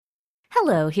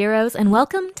Hello, heroes, and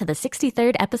welcome to the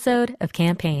 63rd episode of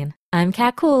Campaign. I'm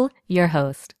Kat Cool, your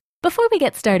host. Before we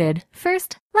get started,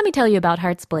 first, let me tell you about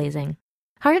Hearts Blazing.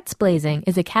 Hearts Blazing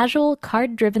is a casual,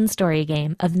 card-driven story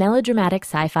game of melodramatic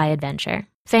sci-fi adventure.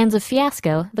 Fans of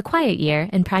Fiasco, The Quiet Year,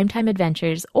 and Primetime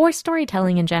Adventures, or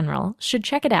storytelling in general, should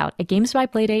check it out at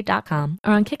GamesByPlaydate.com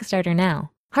or on Kickstarter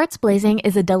now. Hearts Blazing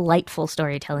is a delightful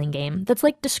storytelling game that's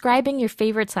like describing your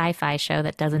favorite sci-fi show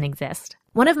that doesn't exist.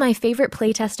 One of my favorite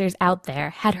playtesters out there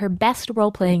had her best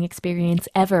role-playing experience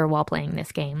ever while playing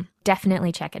this game.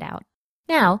 Definitely check it out.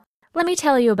 Now, let me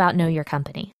tell you about Know Your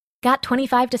Company. Got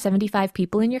 25 to 75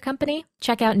 people in your company?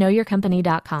 Check out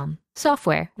knowyourcompany.com.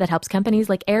 Software that helps companies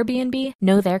like Airbnb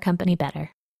know their company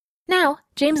better. Now,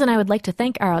 James and I would like to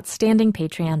thank our outstanding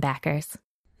Patreon backers.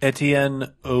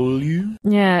 Etienne Olieu?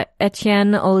 Yeah,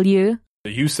 Etienne Olieu.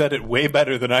 You said it way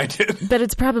better than I did. But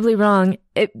it's probably wrong.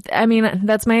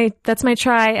 That's my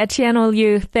try. Etienne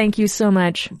Olieu, thank you so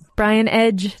much. Brian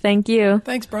Edge, thank you.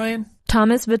 Thanks, Brian.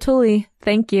 Thomas Vituli,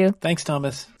 thank you. Thanks,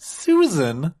 Thomas.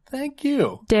 Susan, thank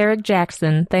you. Derek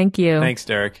Jackson, thank you. Thanks,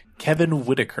 Derek. Kevin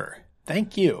Whitaker,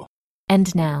 thank you.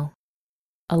 And now,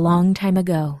 a long time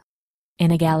ago, in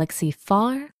a galaxy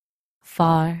far,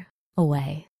 far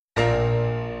away.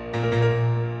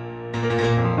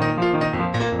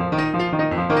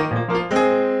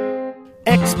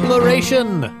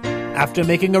 Exploration! After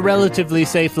making a relatively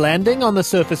safe landing on the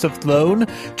surface of Thlone,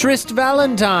 Trist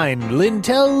Valentine,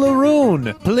 Lintel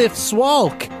Laroon, Pliff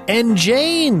Swalk, and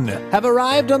Jane have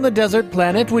arrived on the desert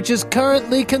planet which is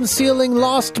currently concealing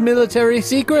lost military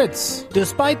secrets.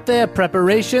 Despite their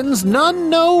preparations, none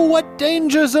know what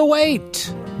dangers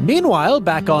await. Meanwhile,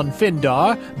 back on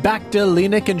Findar, Bacta,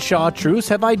 Lenik, and Chartreuse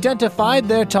have identified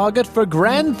their target for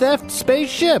Grand Theft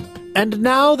Spaceship. And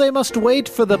now they must wait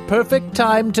for the perfect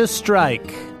time to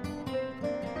strike.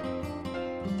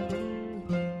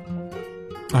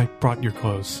 I brought your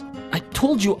clothes. I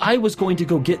told you I was going to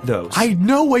go get those. I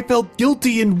know, I felt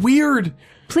guilty and weird.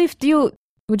 Please,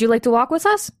 would you like to walk with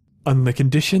us? On the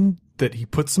condition that he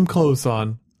put some clothes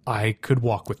on, I could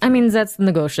walk with him. I mean, that's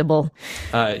negotiable.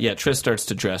 Yeah, Triss starts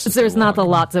to dress. There's not a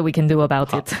lot that we can do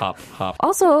about it. Hop.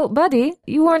 Also, buddy,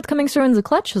 you aren't coming through in the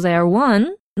clutch there.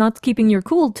 1, not keeping your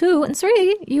cool. 2, and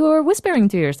 3, you are whispering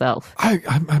to yourself.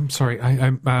 I'm sorry.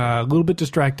 I'm a little bit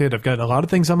distracted. I've got a lot of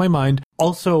things on my mind.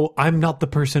 Also, I'm not the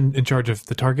person in charge of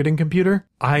the targeting computer.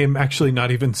 I am actually not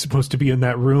even supposed to be in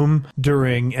that room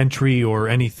during entry or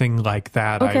anything like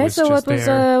that. Okay, I was so just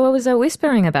what was that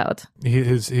whispering about?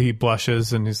 He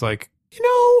blushes and he's like,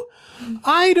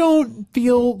 I don't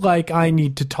feel like I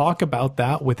need to talk about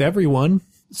that with everyone.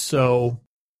 So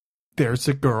there's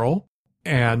a girl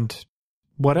and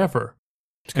whatever.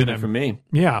 It's good enough for me.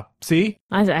 Yeah, see?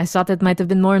 I thought it might have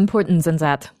been more important than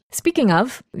that. Speaking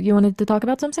of, you wanted to talk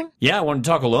about something? Yeah, I wanted to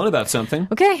talk alone about something.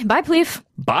 Okay, bye, Pleef.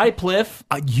 Bye, Pliff.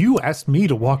 You asked me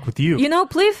to walk with you. You know,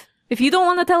 Pleef, if you don't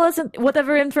want to tell us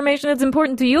whatever information is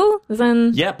important to you,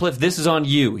 then... Yeah, Pliff, this is on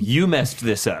you. You messed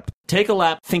this up. Take a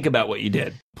lap, think about what you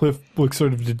did. Pliff looks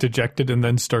sort of dejected and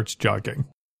then starts jogging.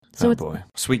 So boy.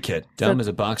 Sweet kid. Dumb as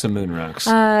a box of moon rocks.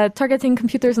 Targeting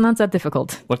computers not that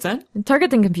difficult. What's that?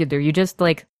 Targeting computer, you just,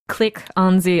 click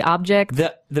on the object.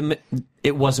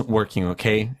 It wasn't working,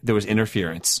 okay? There was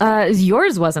interference.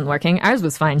 Yours wasn't working. Ours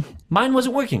was fine. Mine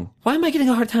wasn't working. Why am I getting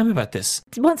a hard time about this?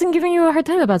 Wasn't giving you a hard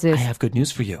time about this. I have good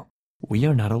news for you. We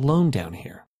are not alone down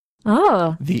here.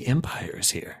 Oh. The Empire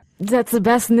is here. That's the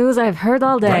best news I've heard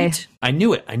all day. Right? I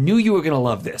knew it. I knew you were going to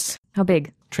love this. How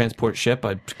big? Transport ship.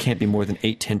 I can't be more than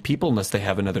 8-10 people unless they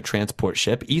have another transport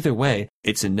ship. Either way,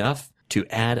 it's enough to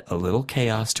add a little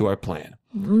chaos to our plan.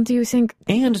 Do you think...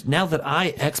 And now that I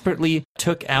expertly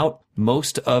took out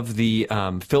most of the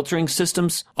filtering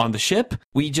systems on the ship,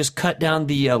 we just cut down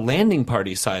the landing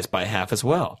party size by half as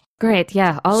well. Great,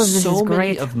 yeah, all of this is great. So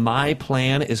many of my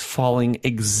plan is falling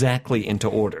exactly into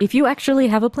order. If you actually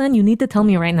have a plan, you need to tell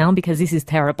me right now because this is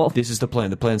terrible. This is the plan.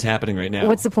 The plan's happening right now.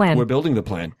 What's the plan? We're building the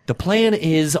plan. The plan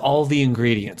is all the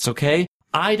ingredients, okay?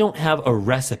 I don't have a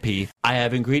recipe. I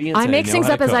have ingredients. I make things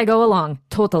up as I go along.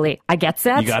 Totally. I get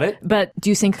that. You got it? But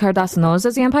do you think Cardass knows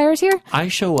that the Empire is here? I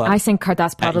show up. I think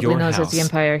Cardass probably knows house. that the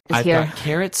Empire is I've here. I've got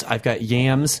carrots, I've got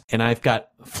yams, and I've got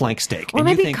flank steak. Or and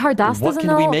maybe you think, Cardass what doesn't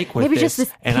can know. we make with Maybe this? just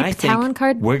this and I think talent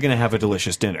card. We're going to have a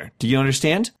delicious dinner. Do you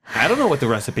understand? I don't know what the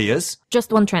recipe is.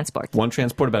 Just one transport. One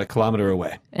transport about 1 kilometer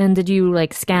away. And did you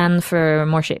scan for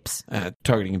more shapes?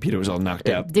 Targeting computer was all knocked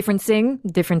out. Different thing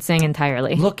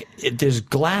entirely. Look, there's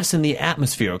glass in the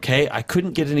atmosphere, okay? I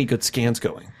couldn't get any good scans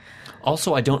going.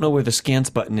 Also, I don't know where the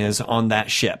scans button is on that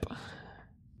ship.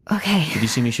 Okay. Did you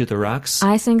see me shoot the rocks?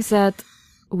 I think that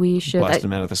We should. Blasted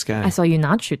them out of the sky. I saw you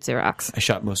not shoot the rocks. I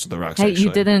shot most of the rocks. Hey, actually.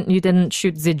 you didn't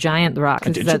shoot the giant rock.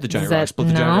 I did shoot the giant rock. Split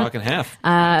the giant rock in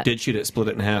half. Did shoot it, split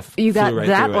it in half. You got flew right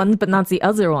that through it. one, but not the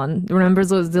other one. Remember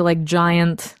those the like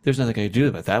giant? There's nothing I could do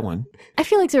about that one. I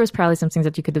feel like there was probably some things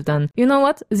that you could have done. You know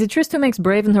what? The Trist who makes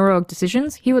brave and heroic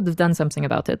decisions, he would have done something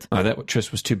about it. That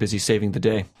Triss was too busy saving the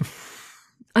day.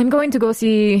 I'm going to go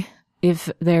see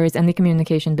if there is any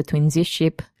communication between this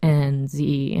ship and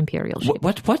the Imperial ship.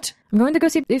 What? I'm going to go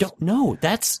see if... No,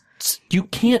 you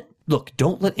can't. Look,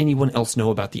 don't let anyone else know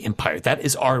about the Empire. That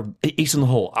is our ace in the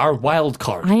hole, our wild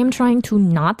card. I am trying to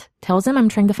not tell them. I'm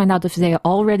trying to find out if they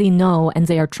already know and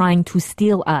they are trying to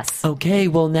steal us. Okay,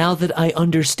 well, now that I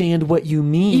understand what you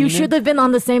mean... You should have been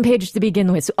on the same page to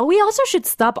begin with. Oh, we also should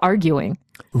stop arguing.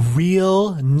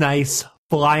 Real nice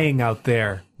flying out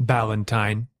there,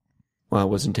 Valentine. Well, I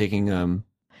wasn't taking,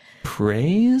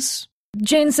 praise?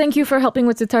 Jane, thank you for helping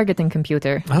with the targeting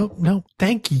computer. Oh, no.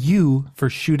 Thank you for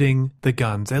shooting the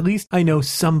guns. At least I know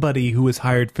somebody who was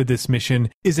hired for this mission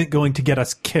isn't going to get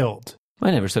us killed.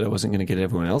 I never said I wasn't going to get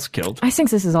everyone else killed. I think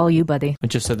this is all you, buddy. I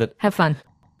just said that... Have fun.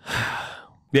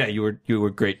 Yeah, you were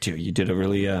great, too. You did a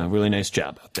really nice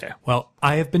job out there. Well,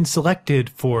 I have been selected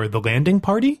for the landing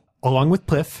party, along with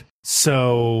Pliff.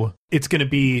 So it's going to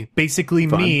be basically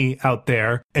me out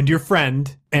there and your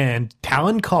friend and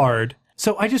Talon Card.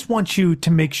 So I just want you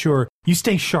to make sure you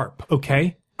stay sharp,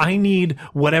 okay? I need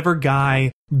whatever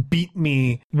guy beat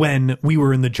me when we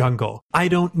were in the jungle. I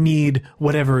don't need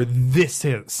whatever this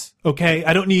is, okay?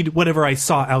 I don't need whatever I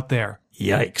saw out there.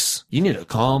 Yikes. You need to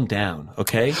calm down,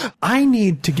 okay? I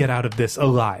need to get out of this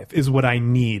alive is what I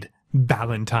need,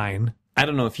 Valentine. I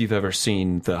don't know if you've ever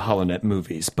seen the HoloNet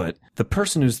movies, but the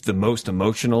person who's the most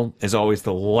emotional is always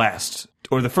the last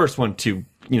or the first one to,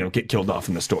 get killed off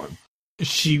in the storm.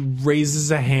 She raises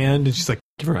a hand and she's like,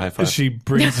 give her a high five. She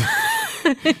brings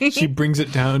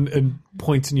it down and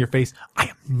points in your face. I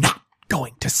am not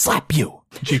going to slap you.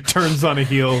 She turns on a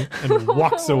heel and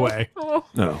walks away.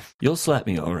 No, you'll slap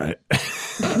me, all right.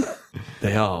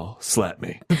 They all slap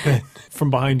me.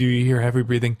 From behind you, you hear heavy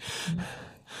breathing.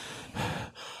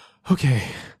 Okay,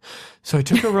 so I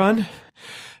took a run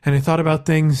and I thought about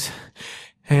things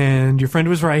and your friend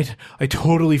was right. I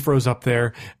totally froze up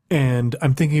there and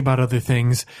I'm thinking about other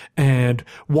things and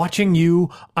watching you,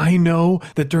 I know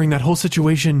that during that whole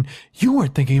situation, you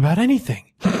weren't thinking about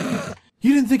anything.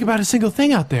 You didn't think about a single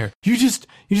thing out there. You just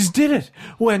did it.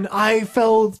 When I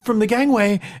fell from the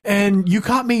gangway and you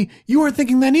caught me, you weren't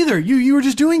thinking that either. You were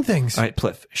just doing things. All right,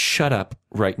 Pliff, shut up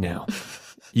right now.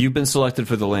 You've been selected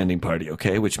for the landing party,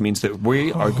 okay? Which means that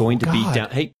we are going to be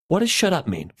down... Hey, what does shut up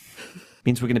mean?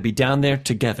 Means we're going to be down there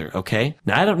together, okay?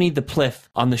 Now, I don't need the Pliff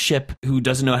on the ship who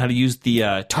doesn't know how to use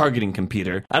the targeting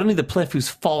computer. I don't need the Pliff who's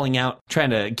falling out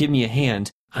trying to give me a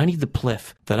hand. I need the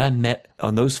Pliff that I met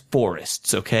on those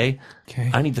forests, okay?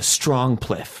 Okay. I need the strong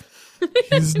Pliff.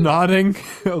 He's nodding,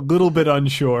 a little bit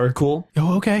unsure. Cool?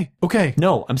 Oh, okay.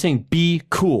 No, I'm saying be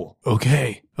cool.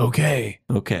 Okay.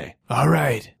 All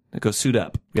right. Now go suit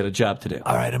up. We got a job to do.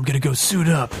 All right, I'm going to go suit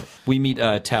up. We meet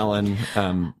Talon.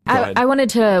 I wanted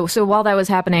to, so while that was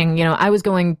happening, I was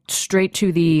going straight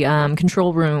to the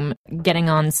control room, getting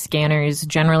on scanners,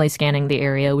 generally scanning the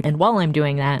area. And while I'm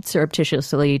doing that,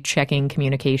 surreptitiously checking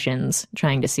communications,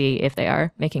 trying to see if they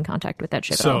are making contact with that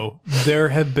ship. So there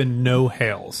have been no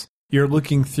hails. You're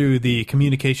looking through the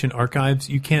communication archives.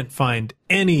 You can't find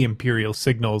any Imperial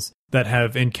signals that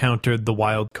have encountered the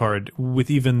wild card with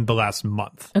even the last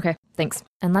month. Okay, thanks.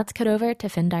 And let's cut over to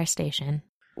Findar Station.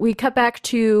 We cut back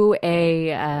to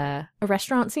a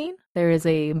restaurant scene. There is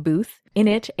a booth. In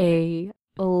it, a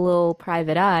little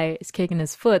private eye is kicking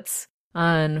his foots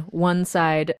on one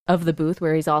side of the booth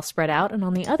where he's all spread out. And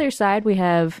on the other side, we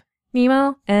have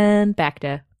Nemo and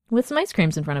Bacta with some ice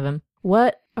creams in front of him.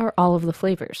 What are all of the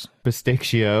flavors?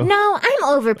 Pistachio. No, I'm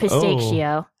over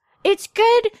pistachio. It's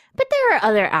good, but there are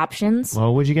other options.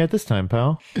 Well, what'd you get this time,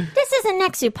 pal? This is a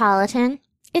Nexupolitan.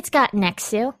 It's got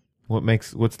Nexu.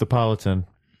 What's the Politan?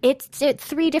 It's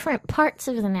 3 different parts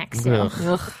of the Nexu.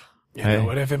 Ugh. You know,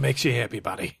 whatever makes you happy,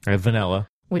 buddy. Vanilla.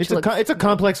 Which It's a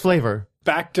complex flavor.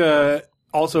 Bacta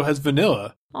also has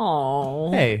vanilla.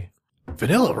 Oh, Hey,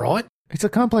 Vanilla, right? it's a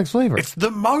complex flavor. It's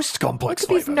the most complex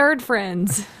These flavor. nerd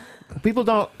friends. People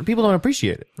don't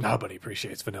appreciate it. Nobody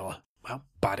appreciates vanilla. Well,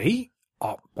 buddy,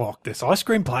 I walk this ice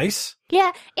cream place.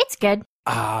 Yeah, it's good.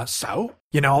 So,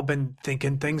 I've been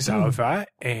thinking things over,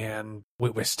 and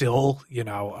we're still,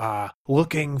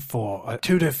 looking for a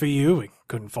tutor for you. We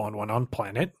couldn't find one on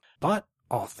planet, but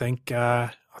I think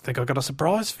I got a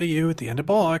surprise for you at the end of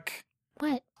Bark.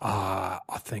 What? I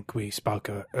think we spoke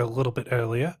a little bit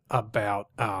earlier about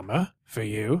armor for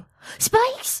you.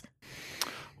 Spikes?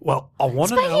 Well, I want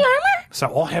to Spiky know. armor?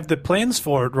 So I have the plans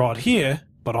for it right here,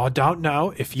 but I don't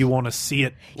know if you want to see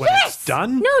it when it's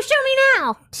done. No, show me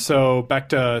now. So back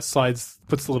to slides,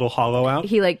 puts the little hollow out.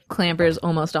 He like clambers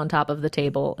almost on top of the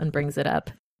table and brings it up.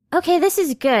 Okay, this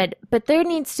is good, but there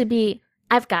needs to be...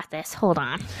 I've got this. Hold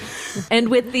on. And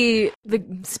with the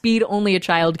speed only a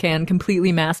child can,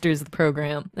 completely masters the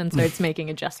program and starts making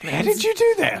adjustments. How did you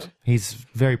do that? He's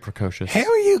very precocious. How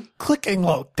are you clicking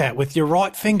like that with your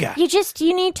right finger? You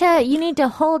need to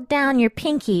hold down your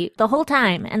pinky the whole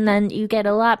time, and then you get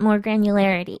a lot more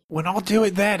granularity. When I do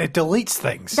it it deletes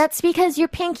things. That's because your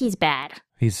pinky's bad.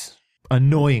 He's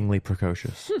annoyingly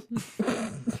precocious.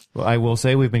 Well, I will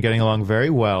say we've been getting along very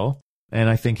well, and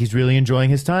I think he's really enjoying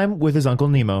his time with his Uncle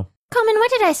Nemo. Coleman,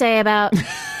 what did I say about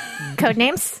code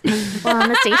names while on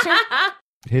the station?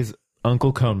 His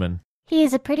Uncle Coleman. He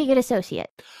is a pretty good associate.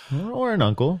 Or an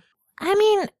uncle. I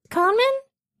mean, Coleman?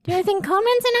 Do you think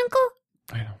Coleman's an uncle?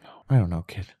 I don't know,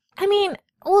 kid. I mean,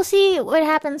 we'll see what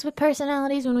happens with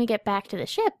personalities when we get back to the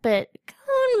ship, but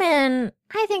Coleman,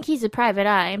 I think he's a private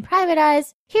eye. And private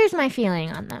eyes, here's my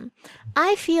feeling on them.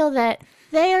 I feel that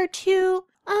they are too,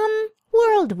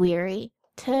 world weary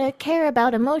to care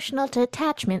about emotional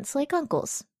attachments like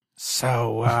uncles.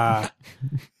 So,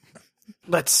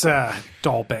 let's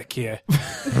dial back here.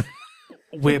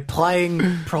 We're playing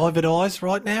Private Eyes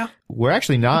right now? We're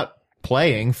actually not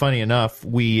playing, funny enough.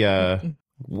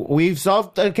 We've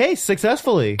solved a case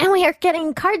successfully. And we are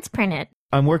getting cards printed.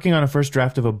 I'm working on a first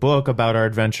draft of a book about our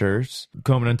adventures.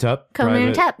 Coleman and Tup.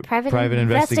 Private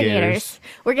investigators.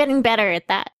 We're getting better at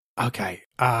that. Okay,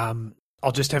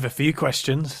 I'll just have a few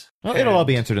questions. Well, it'll all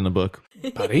be answered in the book.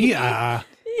 Buddy,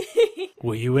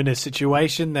 were you in a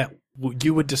situation that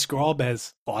you would describe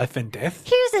as life and death?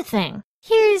 Here's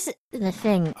the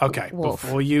thing. Okay, Wolf.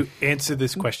 before you answer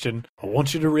this question, I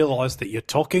want you to realize that you're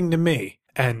talking to me.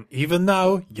 And even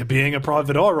though you're being a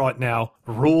private eye right now,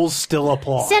 rules still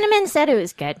apply. Cinnamon said it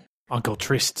was good. Uncle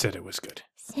Trist said it was good.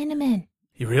 Cinnamon.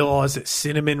 You realize that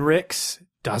Cinnamon Rex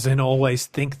doesn't always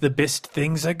think the best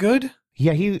things are good?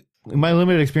 Yeah, in my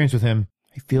limited experience with him,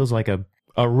 he feels like a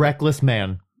reckless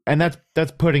man. And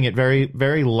that's putting it very,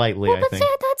 very lightly, Well, I but think.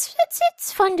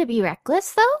 it's fun to be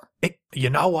reckless, though. You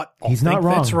know what? I He's think not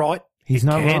wrong. That's right. He's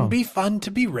not It can wrong. be fun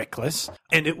to be reckless,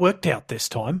 and it worked out this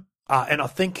time. And I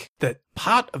think that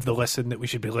part of the lesson that we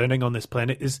should be learning on this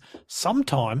planet is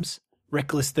sometimes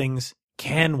reckless things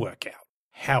can work out.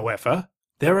 However,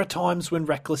 there are times when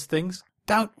reckless things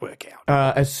don't work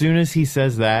out. As soon as he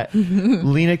says that,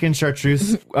 Lenik and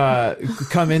Chartreuse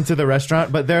come into the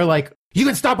restaurant, but they're like, "You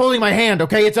can stop holding my hand,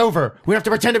 okay? It's over. We don't have to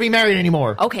pretend to be married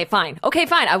anymore." Okay, fine.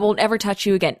 I won't ever touch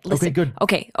you again. Listen. Okay, good.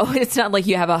 Okay. Oh, it's not like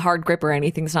you have a hard grip or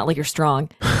anything. It's not like you're strong.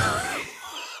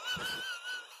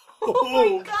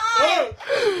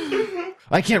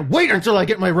 I can't wait until I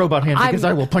get my robot hand because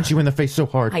I will punch you in the face so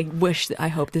hard. I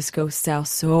hope this goes south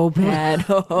so bad.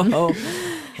 Oh,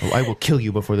 I will kill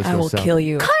you before this I will goes south. kill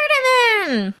you.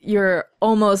 Cardamom! You're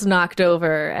almost knocked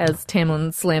over as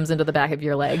Tamlin slams into the back of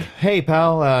your leg. Hey,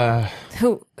 pal.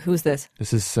 Who's this?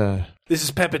 This is This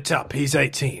is Pepper Tup. He's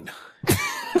 18.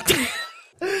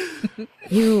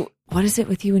 What is it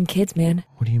with you and kids, man?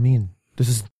 What do you mean? This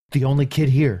is the only kid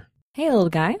here. Hey, little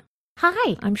guy.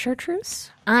 Hi, I'm Chartreuse.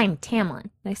 I'm Tamlin.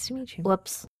 Nice to meet you.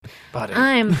 Whoops. Buddy.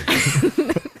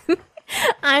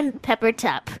 I'm Pepper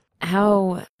Tup.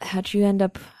 How'd you end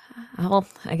up? Well,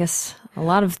 I guess a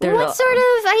lot of their. What sort of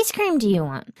ice cream do you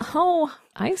want? Oh,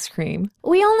 ice cream.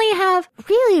 We only have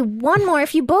really one more.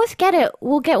 If you both get it,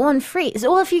 we'll get one free.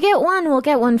 So, well, if you get one, we'll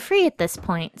get one free at this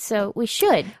point. So we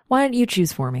should. Why don't you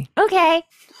choose for me? Okay.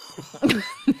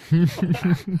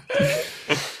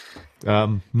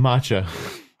 Matcha.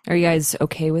 Are you guys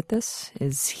okay with this?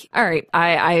 All right.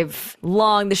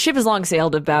 The ship has long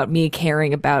sailed about me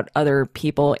caring about other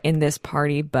people in this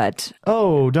party, but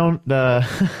Oh, don't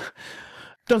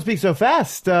speak so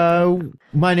fast.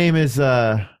 My name is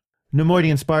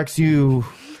Nemoidian Sparks. You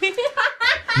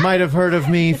might have heard of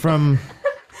me from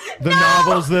the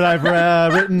novels that I've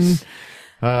written.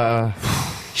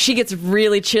 she gets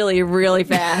really chilly really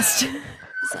fast.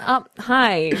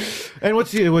 Hi, And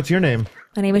what's your name?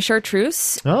 my name is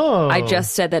Chartreuse. Oh, I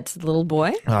just said that to the little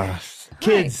boy.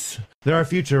 kids. They're our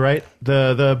future, right?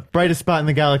 The brightest spot in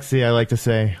the galaxy, I like to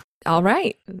say. All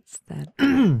right. It's that.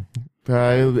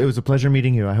 It was a pleasure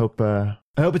meeting you. I hope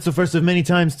it's the first of many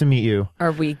times to meet you.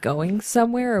 Are we going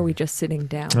somewhere or are we just sitting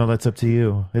down? Well, that's up to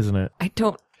you, isn't it?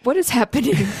 What is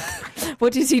happening?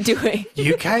 What is he doing?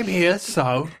 You came here,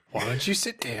 so why don't you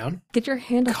sit down? Get your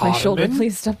hand off my shoulder, Cardamom?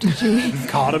 please. Stop touching me.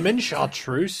 Cardamom,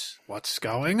 Chartreuse, what's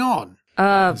going on?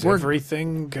 Is We're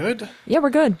everything good? yeah,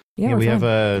 we're good. Yeah, we we're have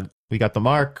fine. We got the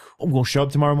mark. We'll show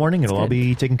up tomorrow morning. It'll all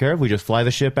be taken care of. We just fly the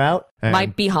ship out. And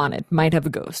Might be haunted. Might have a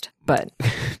ghost. But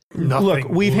Nothing look,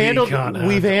 we've can't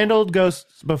handled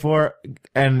ghosts before,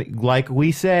 and like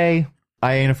we say,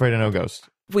 I ain't afraid of no ghost.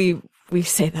 we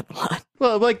say that a lot.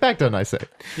 Well, like back then, I say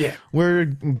Yeah. we're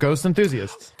ghost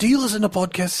enthusiasts. Do you listen to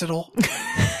podcasts at all?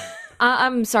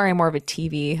 I'm sorry, I'm more of a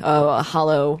TV, a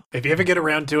hollow. If you ever get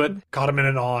around to it, Cartman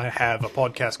and I have a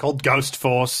podcast called Ghost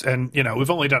Force, and, we've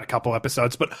only done a couple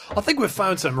episodes, but I think we've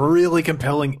found some really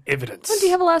compelling evidence. Do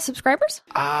you have a lot of subscribers?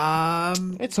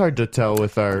 It's hard to tell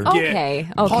with our. Okay,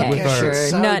 Podcasts sure. are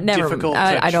so No, never. difficult to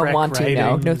I don't track want to.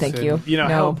 No, ratings thank you. and,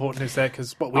 how No. important is that?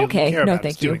 Because what we Okay, care no, about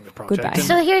is thank you. doing the project. Goodbye. And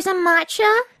So here's a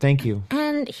matcha, Thank you.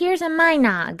 and here's a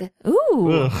Minogue.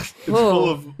 Ooh. it's full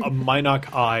of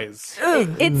Minoc eyes.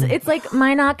 It's like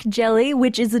Minoc jelly,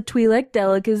 which is a Twi'lek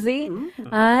delicacy,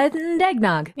 and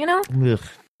eggnog, Ugh.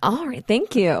 All right,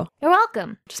 thank you. You're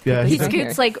welcome. Yeah, He he's a,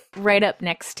 scoots like right up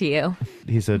next to you.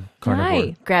 he's a carnivore.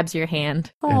 Hi. Grabs your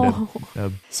hand. Oh.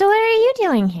 So what are you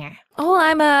doing here? Oh,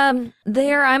 I'm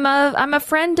a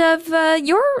friend of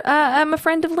I'm a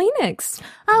friend of Linux.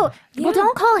 Oh, well,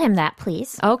 don't call him that,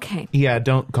 please. Okay. Yeah,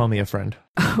 don't call me a friend.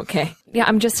 Okay. Yeah,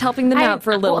 I'm just helping them out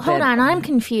for a little well, hold bit. on, I'm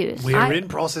confused. We're in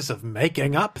process of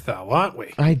making up, though, aren't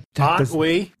we? Aren't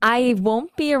we? I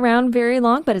won't be around very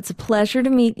long, but it's a pleasure to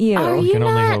meet you. Are you can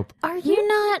only not? hope. Are you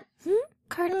not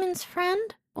Cartman's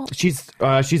friend? She's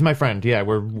my friend. Yeah,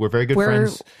 we're very good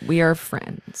friends. We are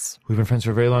friends. We've been friends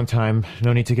for a very long time.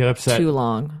 No need to get upset. Too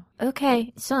long.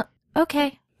 Okay,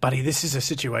 okay. Buddy, this is a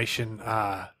situation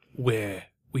where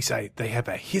we say they have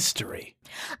a history.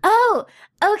 Oh,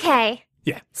 okay.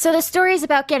 Yeah. So the story's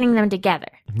about getting them together.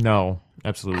 No,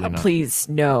 absolutely not. Please,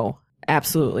 no.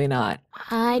 Absolutely not.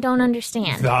 I don't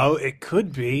understand. Though it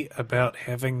could be about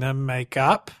having them make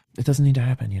up. It doesn't need to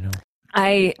happen,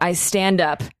 I stand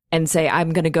up and say I'm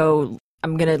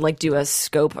gonna like do a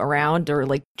scope around or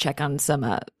like check on some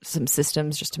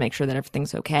systems just to make sure that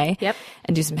everything's okay. Yep.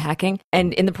 And do some hacking.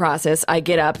 And in the process, I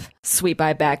get up, sweep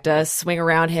by Bacta, swing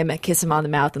around him, kiss him on the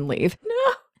mouth, and leave.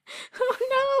 No.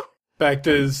 Oh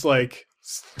Bacta's like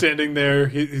standing there,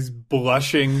 he's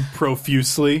blushing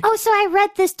profusely. Oh, so I read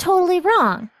this totally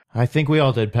wrong. I think we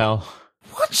all did, pal.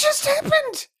 What just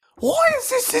happened? Why is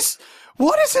this?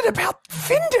 What is it about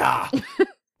Finda?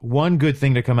 One good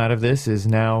thing to come out of this is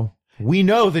now we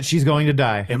know that she's going to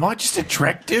die. Am I just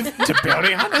attractive to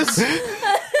bounty hunters?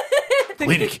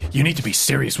 Lenik, you need to be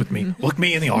serious with me. Look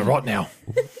me in the eye right now.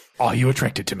 Are you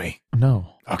attracted to me? No.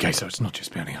 Okay, so it's not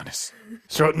just bounty hunters.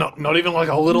 So not even like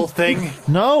a little thing?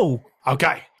 No.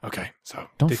 Okay, so...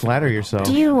 Don't flatter yourself.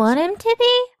 Do you want him to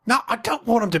be? No, I don't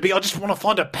want him to be. I just want to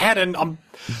find a pattern.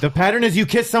 The pattern is you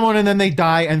kiss someone and then they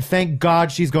die, and thank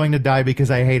God she's going to die because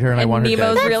I hate her and I want her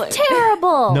Nemo's dead. really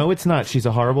Terrible. No, it's not. She's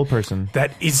a horrible person.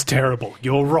 That is terrible.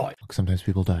 You're right. Look, sometimes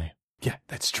people die. Yeah,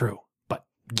 that's true. But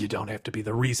you don't have to be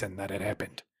the reason that it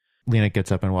happened. Lena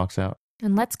gets up and walks out.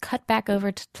 And let's cut back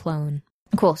over to Tlone.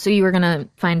 Cool. So you were gonna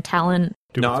find Talon.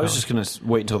 No, I was just going to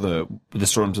wait until the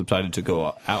storm subsided to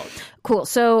go out. Cool.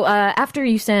 So after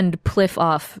you send Pliff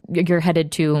off, you're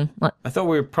headed to what? I thought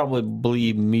we were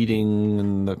probably meeting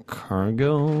in the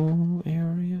cargo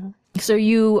area. So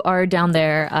you are down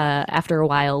there. After a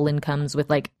while, Lynn comes with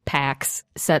like packs,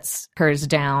 sets hers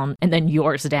down, and then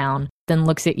yours down. Then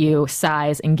looks at you,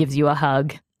 sighs, and gives you a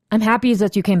hug. I'm happy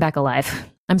that you came back alive.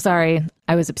 I'm sorry.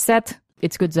 I was upset.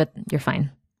 It's good that you're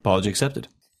fine. Apology accepted.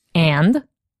 And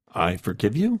I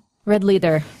forgive you? Red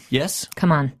Leader, Yes? come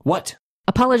on. What?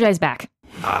 Apologize back.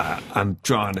 I'm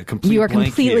drawing a complete You are blank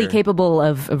completely here. capable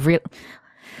of real.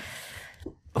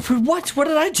 For what? What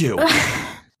did I do?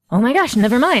 Oh my gosh,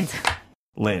 never mind.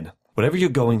 Lynn, whatever you're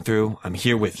going through, I'm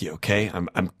here with you, okay?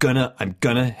 I'm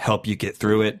gonna help you get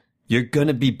through it. You're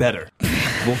gonna be better.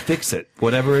 We'll fix it.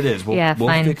 Whatever it is, we'll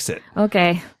fine. fix it.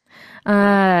 Okay.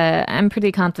 I'm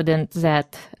pretty confident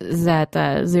that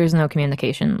there's no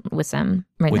communication with them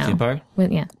right With now. the Empire?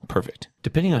 Yeah. Perfect.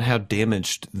 Depending on how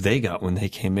damaged they got when they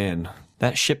came in,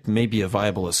 that ship may be a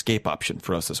viable escape option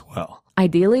for us as well.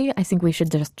 Ideally, I think we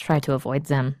should just try to avoid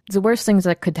them. The worst things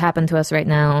that could happen to us right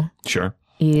now Sure.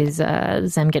 is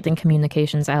them getting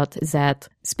communications out that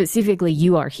specifically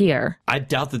you are here. I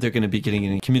doubt that they're going to be getting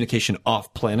any communication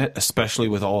off planet, especially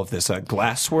with all of this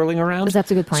glass swirling around.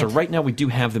 That's a good point. So right now we do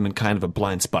have them in kind of a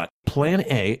blind spot. Plan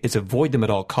A is avoid them at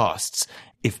all costs.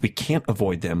 If we can't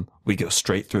avoid them, we go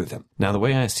straight through them. Now, the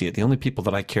way I see it, the only people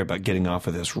that I care about getting off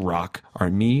of this rock are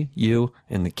me, you,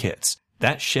 and the kids.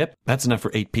 That ship, that's enough for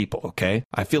 8 people, okay?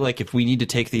 I feel like if we need to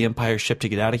take the Empire ship to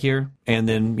get out of here, and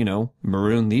then,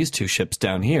 maroon these 2 ships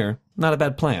down here, not a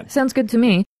bad plan. Sounds good to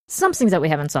me. Some things that we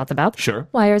haven't thought about. Sure.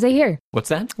 Why are they here? What's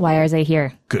that? Why are they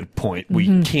here? good point.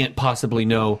 We can't possibly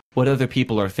know what other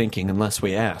people are thinking unless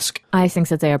we ask. I think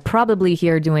that they are probably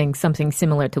here doing something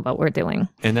similar to what we're doing.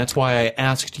 And that's why I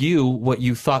asked you what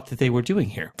you thought that they were doing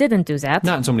here. Didn't do that.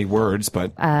 Not in so many words,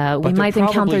 but we might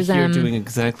encounter here them doing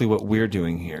exactly what we're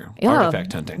doing here. Yeah,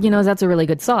 Artifact hunting. You know, that's a really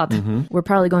good thought. We're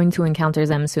probably going to encounter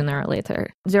them sooner or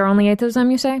later. There are only 8 of them,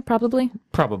 you say? Probably?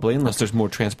 Probably, unless there's more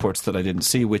transports that I didn't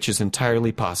see, which is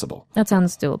entirely possible. That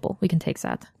sounds doable. We can take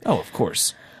that. Oh, of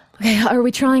course. Okay, are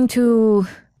we trying to...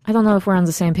 I don't know if we're on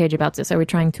the same page about this. Are we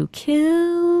trying to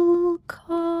kill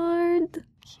Card?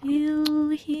 Kill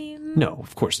him? No,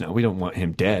 of course not. We don't want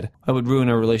him dead. I would ruin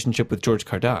our relationship with George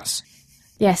Cardass.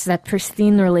 Yes, that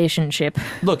pristine relationship.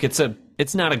 Look, it's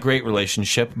not a great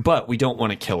relationship, but we don't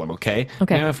want to kill him, okay?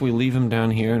 Okay. Now, if we leave him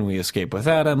down here and we escape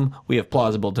without him, we have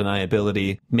plausible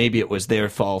deniability. Maybe it was their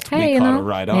fault. Hey, We you caught know, a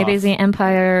ride maybe off. the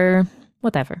Empire...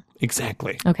 Whatever.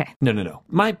 Exactly. Okay. No.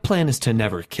 My plan is to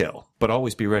never kill, but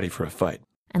always be ready for a fight.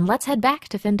 And let's head back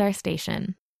to Findar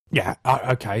Station. Yeah,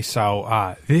 okay,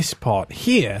 so this part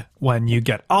here, when you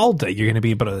get older, you're going to be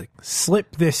able to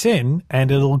slip this in and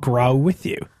it'll grow with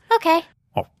you. Okay.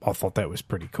 Oh, I thought that was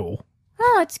pretty cool.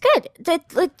 Oh, it's good.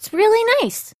 It's really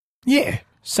nice. Yeah,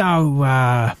 so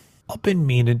I've been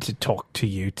meaning to talk to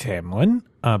you, Tamlin,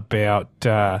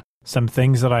 about some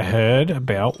things that I heard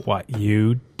about what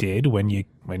you did when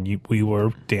we were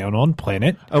down on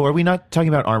planet. Oh, are we not talking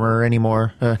about armor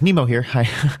anymore? Nemo here. Hi.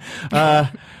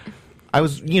 I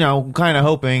was, kind of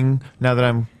hoping, now that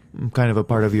I'm kind of a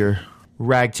part of your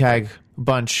ragtag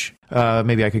bunch,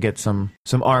 maybe I could get some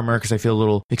armor because I feel a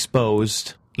little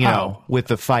exposed, with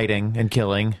the fighting and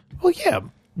killing. Well, yeah,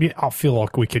 I feel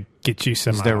like we could get you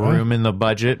some. Is there room in the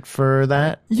budget for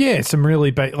that? Yeah, some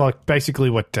really basically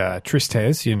what Trist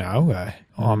has,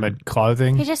 armored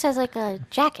clothing. He just has like a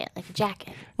jacket.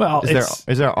 Well,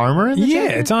 Is there armor in the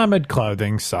jacket? it's armored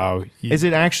clothing. So Is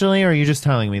it actually, or are you just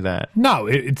telling me that? no,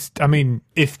 it's. I mean,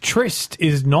 if Trist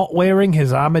is not wearing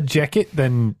his armored jacket,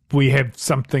 then we have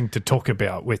something to talk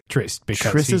about with Trist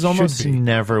because Triss he is almost should be.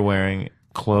 never wearing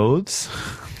clothes.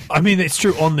 I mean, it's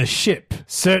true on the ship,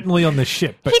 certainly on the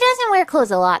ship, but He doesn't wear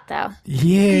clothes a lot, though.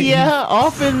 Yeah,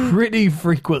 often. pretty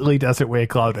frequently doesn't wear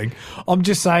clothing. I'm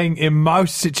just saying, in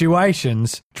most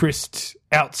situations, Trist,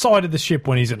 outside of the ship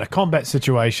when he's in a combat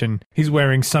situation, he's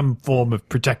wearing some form of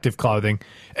protective clothing.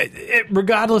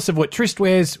 Regardless of what Trist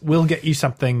wears, we'll get you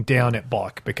something down at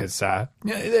Bike because that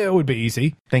would be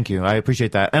easy. Thank you. I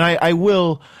appreciate that. And I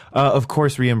will, of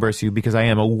course, reimburse you because I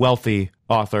am a wealthy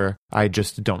author. I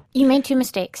just don't. You made 2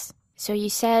 mistakes. So you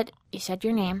said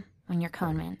your name when you're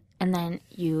Coneman, and then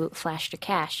you flashed your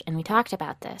cash, and we talked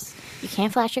about this. You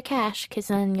can't flash your cash because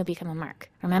then you'll become a merc.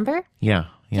 Remember? Yeah,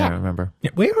 Yeah. I remember.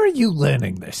 Yeah, where are you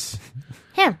learning this?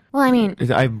 Him. Well, I mean,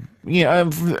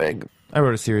 I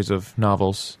wrote a series of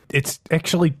novels. It's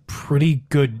actually pretty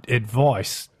good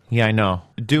advice. Yeah, I know.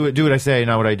 Do what I say,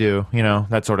 not what I do.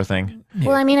 That sort of thing.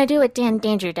 I do what Dan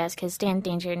Danger does because Dan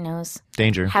Danger knows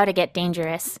Danger. how to get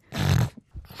dangerous.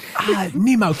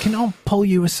 Nemo, can I pull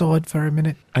you aside for a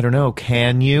minute? I don't know.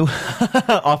 Can you?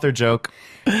 Author joke.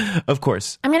 Of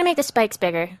course. I'm going to make the spikes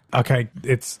bigger. Okay,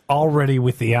 it's already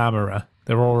with the armorer.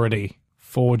 They're already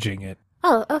forging it.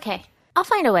 Oh, okay. I'll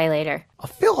find a way later. I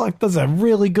feel like there's a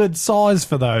really good size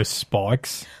for those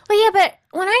spikes. Well, yeah, but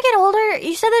when I get older,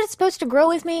 you said that it's supposed to grow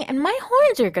with me, and my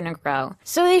horns are going to grow.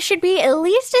 So they should be at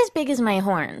least as big as my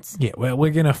horns. Yeah, well,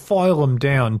 we're going to file them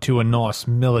down to a nice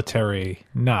military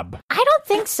nub. I don't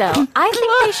think so. I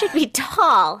think they should be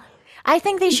tall. I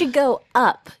think they should go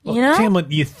up, you know?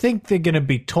 Tamlin, you think they're going to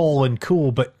be tall and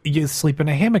cool, but you sleep in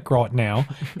a hammock right now.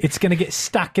 It's going to get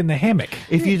stuck in the hammock.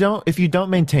 If you don't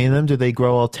maintain them, do they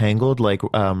grow all tangled like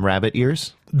rabbit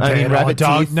ears? Rabbit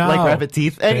teeth, know. like rabbit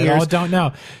teeth and That ears. I don't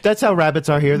know. That's how rabbits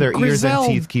are here. Their ears and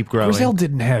teeth keep growing. Grizel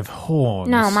didn't have horns.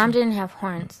 No, Mom didn't have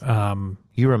horns.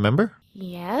 You remember?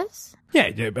 Yes?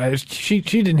 Yeah, but she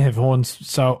didn't have horns,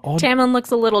 so... Tamlin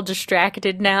looks a little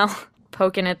distracted now,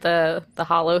 poking at the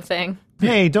hollow thing.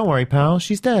 Hey, don't worry, pal.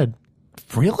 She's dead.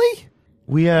 Really?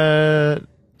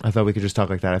 I thought we could just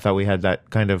talk like that. I thought we had that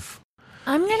kind of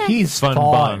I'm gonna fun five.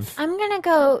 bond. I'm gonna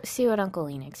go see what Uncle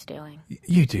Enig's doing.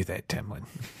 You do that, Tamlin.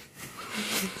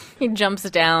 He jumps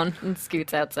down and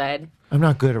scoots outside. I'm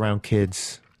not good around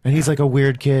kids. And he's like a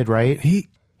weird kid, right?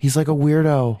 He's like a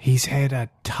weirdo. He's had a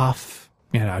tough,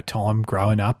 time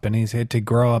growing up, and he's had to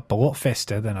grow up a lot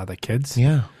faster than other kids.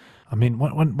 Yeah. I mean,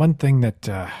 one thing that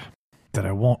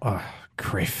I want...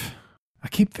 Griff. I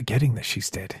keep forgetting that she's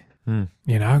dead.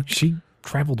 She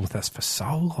traveled with us for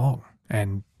so long,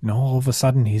 and all of a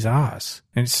sudden he's ours.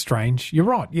 And it's strange. You're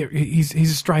right. Yeah, he's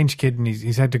a strange kid, and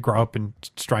he's had to grow up in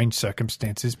strange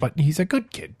circumstances, but he's a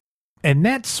good kid. And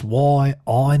that's why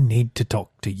I need to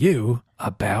talk to you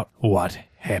about what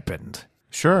happened.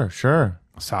 Sure.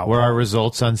 So Were our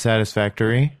results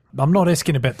unsatisfactory? I'm not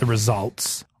asking about the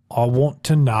results. I want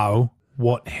to know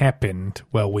what happened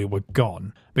while we were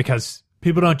gone. Because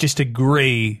people don't just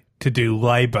agree to do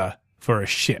labor for a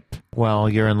ship. Well,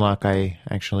 you're in luck. I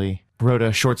actually wrote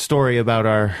a short story about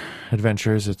our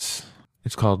adventures. It's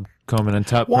called Coleman and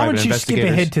Tupp, Why Private don't you skip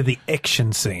Investigators. ahead to the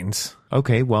action scenes?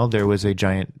 Okay, well, there was a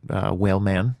giant whale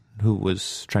man who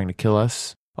was trying to kill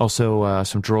us. Also,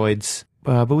 some droids.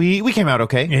 But we came out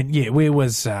okay. And yeah, we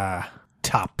was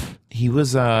Tupp. He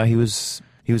was up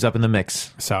in the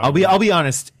mix. So I'll be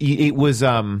honest. It was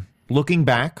looking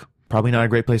back, probably not a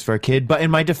great place for a kid. But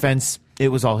in my defense, it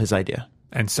was all his idea.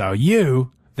 And so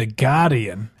you, the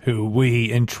guardian, who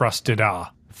we entrusted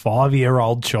our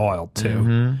 5-year-old child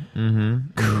to,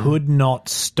 could not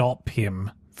stop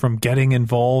him from getting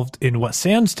involved in what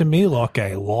sounds to me like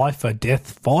a life or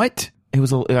death fight. It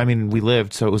was. We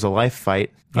lived, so it was a life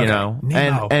fight. You know,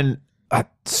 Nemo, and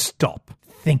stop.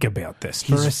 Think about this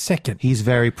for a second. he's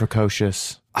very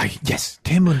precocious. Yes,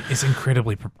 Tamlin is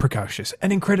incredibly precocious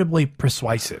and incredibly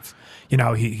persuasive. You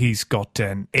know, he's got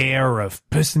an air of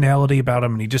personality about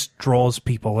him and he just draws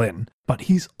people in. But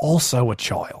he's also a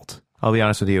child. I'll be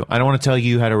honest with you. I don't want to tell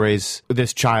you how to raise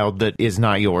this child that is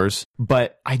not yours,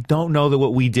 but I don't know that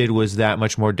what we did was that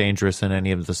much more dangerous than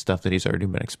any of the stuff that he's already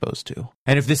been exposed to.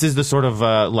 And if this is the sort of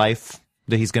life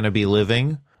that he's going to be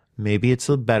living, maybe it's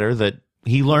better that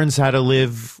he learns how to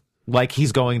live like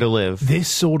he's going to live. This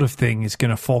sort of thing is going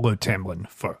to follow Tamlin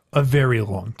for a very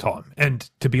long time. And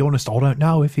to be honest, I don't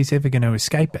know if he's ever going to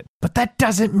escape it. But that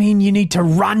doesn't mean you need to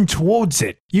run towards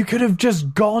it. You could have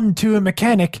just gone to a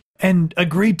mechanic and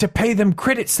agreed to pay them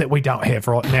credits that we don't have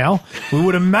right now. We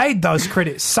would have made those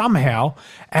credits somehow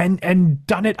and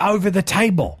done it over the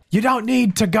table. You don't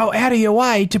need to go out of your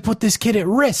way to put this kid at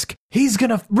risk.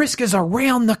 Risk is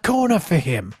around the corner for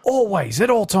him. Always, at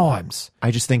all times.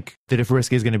 I just think that if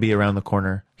risk is going to be around the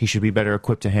corner, he should be better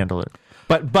equipped to handle it.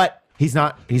 But he's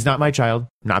not my child.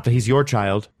 Not that he's your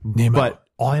child. Nemo, but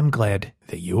I am glad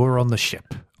that you are on the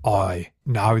ship. I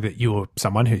know that you're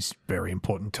someone who's very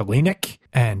important to Lenik,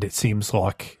 and it seems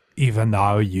like even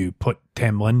though you put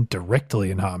Tamlin directly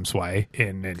in harm's way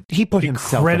in an he put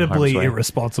himself in incredibly harm's way.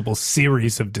 irresponsible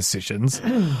series of decisions,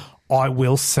 I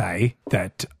will say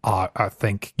that I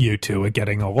think you two are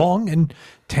getting along, and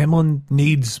Tamlin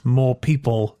needs more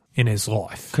people in his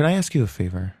life. Could I ask you a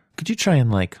favor? Could you try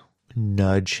and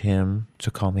nudge him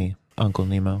to call me Uncle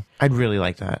Nemo? I'd really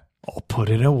like that. I'll put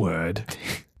in a word.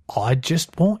 I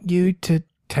just want you to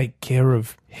take care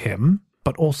of him,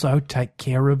 but also take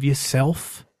care of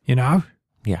yourself, you know?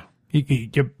 Yeah.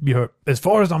 You're, as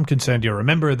far as I'm concerned, you're a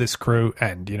member of this crew,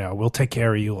 and, we'll take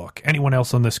care of you like anyone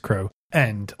else on this crew.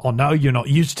 And I know you're not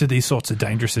used to these sorts of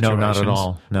dangerous situations. No, not at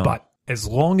all. No. But as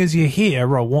long as you're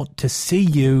here, I want to see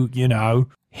you,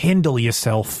 handle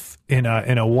yourself in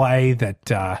a way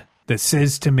that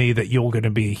says to me that you're going to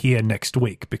be here next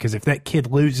week. Because if that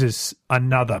kid loses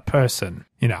another person,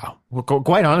 Well,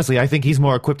 quite honestly, I think he's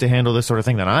more equipped to handle this sort of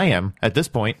thing than I am at this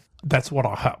point. that's what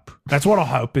I hope. That's what I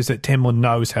hope, is that Tamlin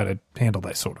knows how to handle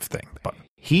that sort of thing. But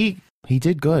He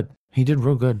did good. He did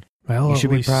real good. well, You at should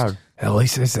be least- proud. At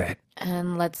least there's that.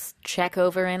 And let's check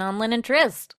over in on Lynn and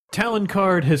Trist.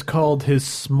 Taloncard has called his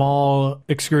small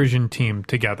excursion team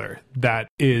together. That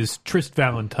is Trist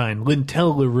Valentine,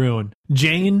 Lintel Laroon,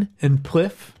 Jane, and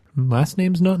Pliff. Last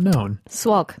name's not known.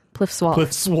 Swalk. Pliff Swalk.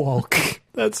 Pliff Swalk.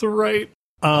 That's right.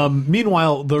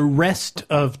 Meanwhile, the rest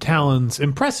of Talon's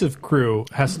impressive crew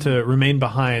has to remain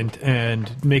behind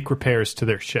and make repairs to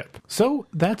their ship. So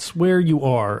that's where you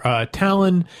are.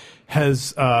 Talon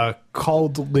has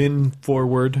called Lynn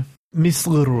forward. Miss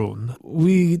Laroon,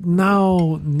 we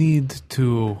now need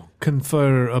to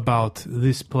confer about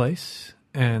this place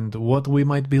and what we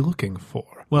might be looking for.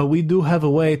 Well, we do have a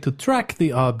way to track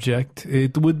the object.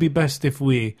 It would be best if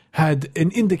we had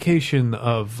an indication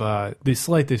of the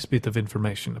slightest bit of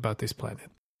information about this planet.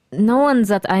 No one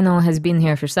that I know has been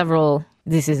here for several...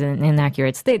 This is an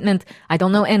inaccurate statement. I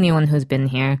don't know anyone who's been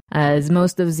here, as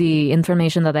most of the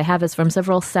information that I have is from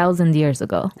several thousand years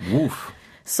ago. Woof.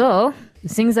 So,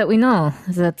 things that we know,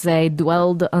 that they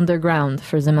dwelled underground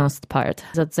for the most part,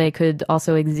 that they could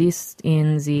also exist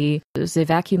in the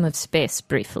vacuum of space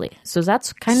briefly. So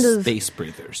that's kind of Space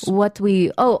breathers. what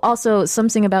we... Oh, also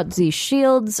something about the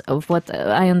shields, of what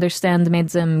I understand made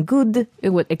them good,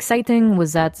 what exciting,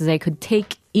 was that they could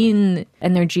take in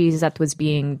energies that was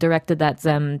being directed at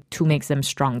them to make them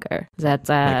stronger. Make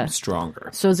them stronger.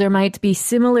 So there might be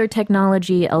similar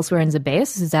technology elsewhere in the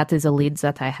base. That is a lead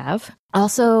that I have.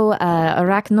 Also,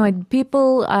 arachnoid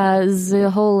people, the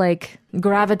whole, like,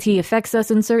 gravity affects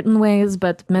us in certain ways,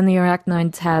 but many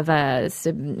arachnoids have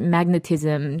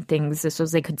magnetism things, so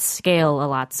they could scale a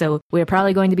lot. So we're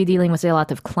probably going to be dealing with a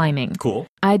lot of climbing. Cool.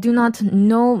 I do not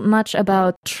know much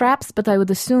about traps, but I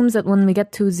would assume that when we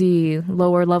get to the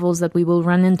lower levels that we will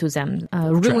run into them.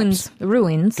 Ruins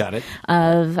Got it.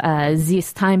 of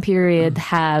this time period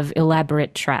have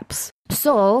elaborate traps.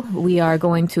 So we are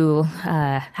going to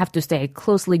have to stay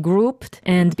closely grouped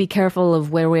and be careful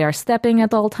of where we are stepping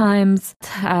at all times.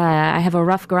 I have a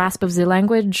rough grasp of the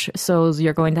language, so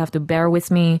you're going to have to bear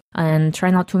with me and try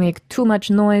not to make too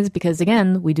much noise because,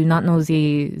 again, we do not know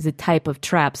the type of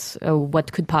traps,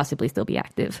 what could possibly still be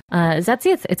active. That's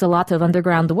it. It's a lot of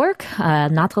underground work,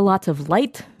 not a lot of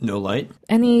light. No light.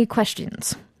 Any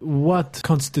questions? What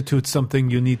constitutes something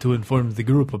you need to inform the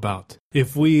group about?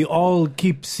 If we all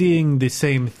keep seeing the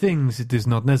same things, it is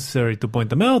not necessary to point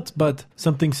them out, but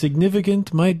something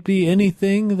significant might be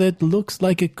anything that looks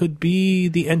like it could be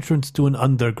the entrance to an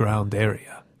underground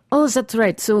area. Oh, that's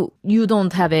right. So you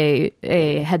don't have a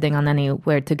heading on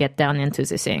anywhere to get down into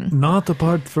this thing? Not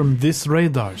apart from this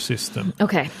radar system.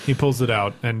 Okay. He pulls it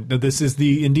out, and this is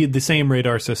indeed the same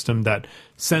radar system that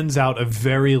sends out a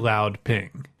very loud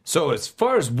ping. So as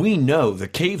far as we know, the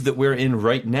cave that we're in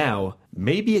right now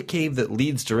may be a cave that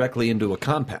leads directly into a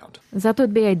compound. That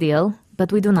would be ideal,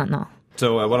 but we do not know.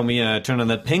 So why don't we turn on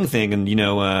that ping thing and,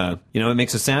 it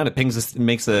makes a sound, it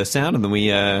makes a sound, and then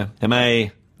we, am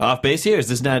I off base here? Is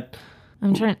this not...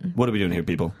 I'm trying... What are we doing here,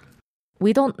 people?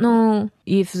 We don't know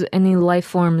if any life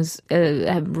forms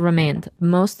have remained.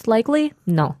 Most likely,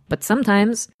 no. But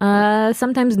sometimes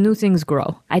new things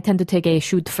grow. I tend to take a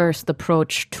shoot-first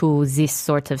approach to this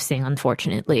sort of thing,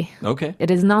 unfortunately. Okay.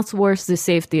 It is not worth the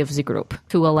safety of the group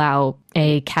to allow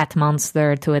a cat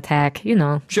monster to attack,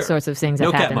 Sure. sorts of things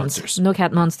No that cat happens. monsters. No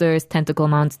cat monsters, tentacle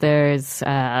monsters.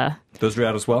 Those are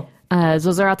out as well?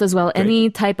 Those are out as well. Great. Any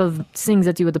type of things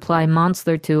that you would apply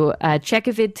monster to, check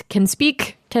if it can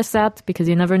speak. Test that, because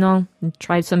you never know.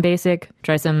 Try some basic.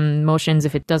 Try some motions.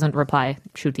 If it doesn't reply,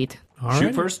 shoot it.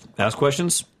 Shoot first, ask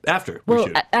questions after. Well,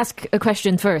 shoot. ask a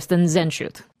question first and then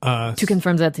shoot. To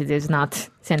confirm that it is not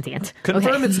sentient.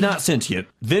 Confirm Okay. it's not sentient,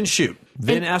 then shoot.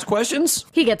 Then ask questions?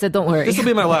 He gets it, don't worry. This will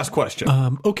be my last question.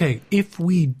 Okay, if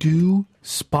we do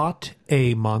spot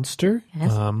a monster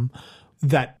Yes.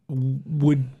 that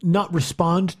would not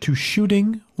respond to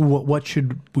shooting, what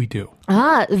should we do?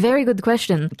 Very good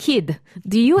question. Kid,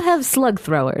 do you have slug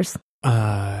throwers?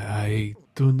 I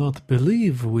do not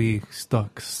believe we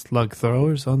stuck slug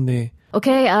throwers on the...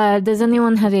 Okay, does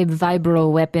anyone have a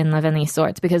vibro weapon of any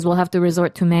sort? Because we'll have to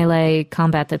resort to melee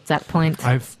combat at that point.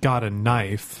 I've got a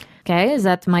knife. Okay,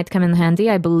 that might come in handy.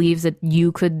 I believe that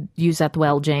you could use that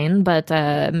well, Jane. But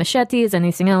machetes,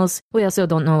 anything else? We also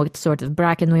don't know what sort of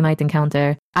bracken we might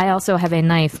encounter. I also have a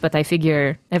knife, but I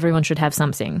figure everyone should have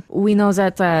something. We know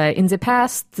that in the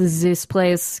past, this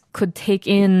place could take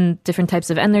in different types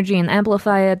of energy and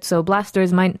amplify it, so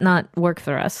blasters might not work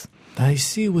for us. I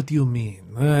see what you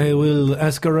mean. I will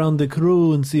ask around the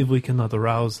crew and see if we cannot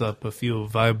rouse up a few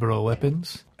vibro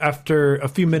weapons. After a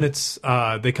few minutes,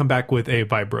 they come back with a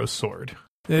vibro sword.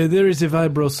 There is a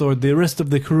vibro sword. The rest of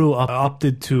the crew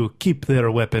opted to keep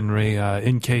their weaponry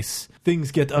in case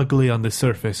things get ugly on the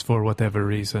surface for whatever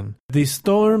reason. The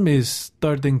storm is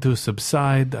starting to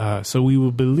subside, so we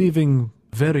will be leaving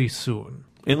very soon.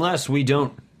 Unless we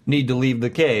don't need to leave the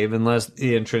cave, unless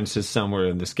the entrance is somewhere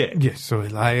in this cave. Yes, so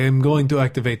I am going to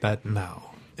activate that now.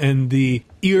 And the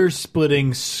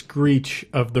ear-splitting screech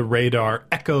of the radar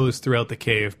echoes throughout the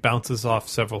cave, bounces off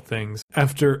several things.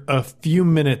 After a few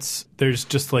minutes, there's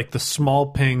just like the small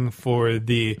ping for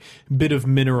the bit of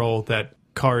mineral that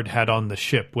Card had on the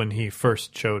ship when he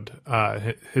first showed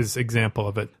his example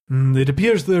of it. It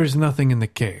appears there is nothing in the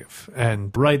cave,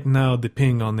 and right now the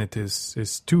ping on it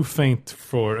is too faint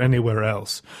for anywhere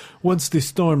else. Once the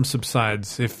storm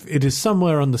subsides, if it is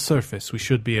somewhere on the surface, we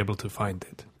should be able to find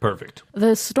it. Perfect.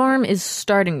 The storm is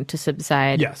starting to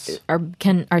subside. Yes.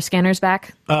 Are scanners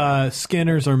back?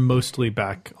 Scanners are mostly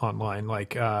back online.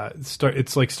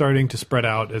 It's like starting to spread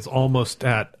out. It's almost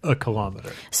at a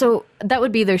kilometer. So that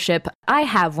would be their ship. I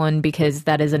have one because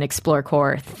that is an Explore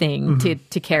Corps thing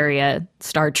to carry a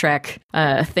Star Trek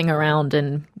thing around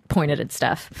and point it at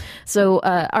stuff. So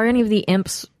are any of the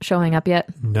imps showing up yet?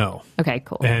 No. Okay,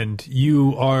 cool. And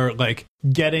you are like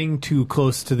getting too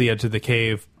close to the edge of the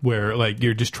cave where like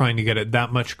you're just trying to get it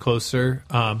that much closer.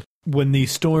 When the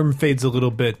storm fades a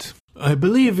little bit, I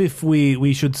believe if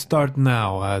we should start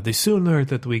now. The sooner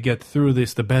that we get through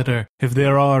this, the better. If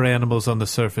there are animals on the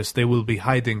surface, they will be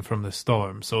hiding from the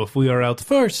storm. So if we are out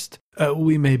first,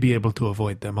 we may be able to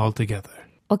avoid them altogether.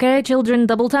 Okay, children,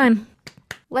 double time.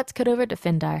 Let's cut over to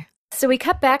Findar. So we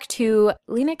cut back to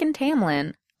Lenik and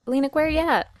Tamlin. Lenik, where are you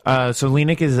at? So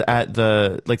Lenik is at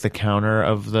the counter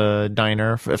of the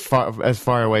diner, as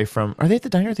far away from. Are they at the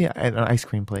diner or at an ice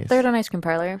cream place? They're at an ice cream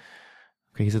parlor.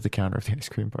 Okay, he's at the counter of the ice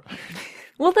cream parlor.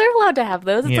 Well, they're allowed to have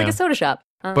those. It's like a soda shop.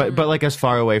 But like as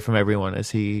far away from everyone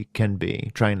as he can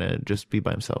be, trying to just be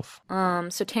by himself.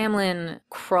 So Tamlin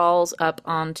crawls up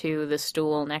onto the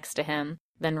stool next to him,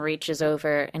 then reaches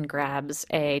over and grabs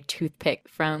a toothpick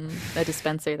from the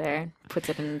dispenser there, puts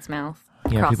it in his mouth.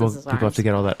 Yeah, people have to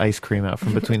get all that ice cream out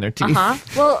from between their teeth.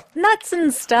 Well, nuts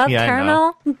and stuff, Yeah, I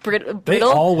caramel, brittle, They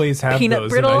always have peanut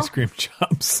those brittle. in ice cream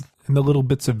shops. And the little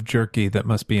bits of jerky that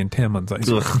must be in Tamlin's ice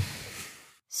cream.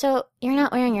 So you're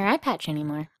not wearing your eye patch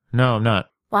anymore. No, I'm not.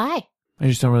 Why? I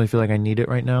just don't really feel like I need it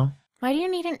right now. Why do you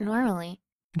need it normally?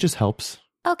 It just helps.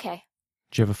 Okay.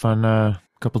 Did you have a fun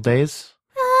couple days?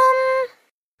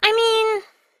 I mean,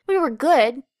 we were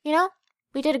good, you know?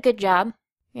 We did a good job.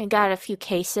 We got a few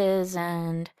cases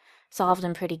and solved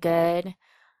them pretty good.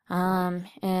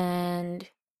 And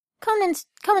Conan's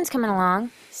coming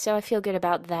along, so I feel good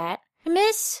about that. I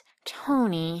miss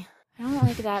Tony. I don't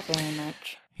like that very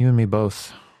much. You and me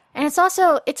both. And it's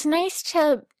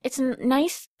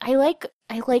nice. I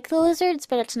like the lizards,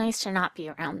 but it's nice to not be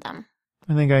around them.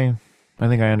 I think I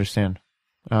understand.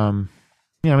 I'm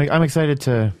excited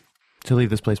to leave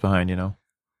this place behind, you know.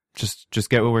 Just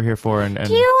get what we're here for and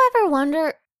Do you ever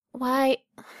wonder why?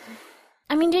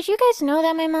 I mean, did you guys know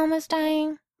that my mom was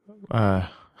dying?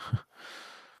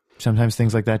 Sometimes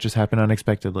things like that just happen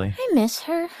unexpectedly. I miss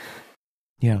her.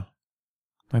 Yeah.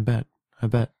 I bet.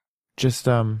 Just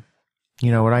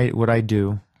what I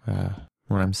do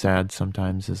when I'm sad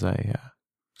sometimes is I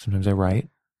write.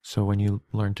 So when you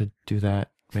learn to do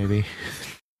that, maybe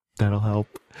that'll help.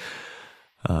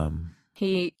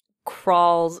 He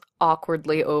crawls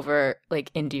awkwardly over,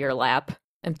 into your lap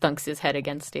and thunks his head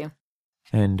against you.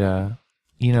 And,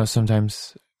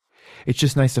 sometimes it's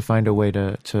just nice to find a way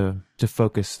to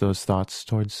focus those thoughts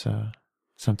towards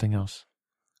something else.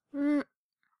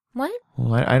 What?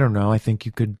 Well, I don't know. I think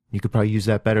you could probably use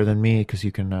that better than me because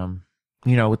you can,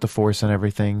 with the Force and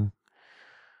everything,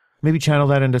 maybe channel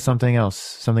that into something else,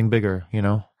 something bigger, you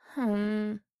know?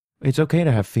 It's okay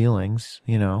to have feelings,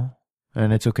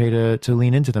 and it's okay to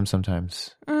lean into them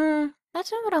sometimes.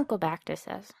 That's not what Uncle Bacta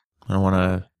says. I don't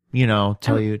want to,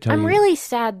 tell you. I'm really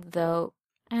sad, though.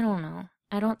 I don't know.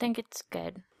 I don't think it's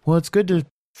good. Well, it's good to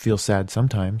feel sad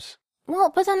sometimes. Well,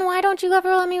 but then why don't you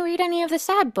ever let me read any of the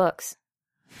sad books?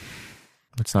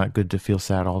 It's not good to feel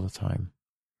sad all the time.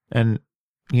 And,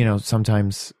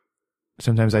 sometimes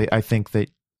I think that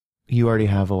you already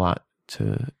have a lot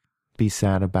to be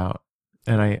sad about,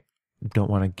 and I don't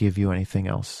want to give you anything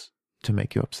else to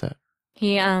make you upset.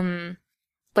 He,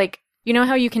 you know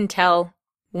how you can tell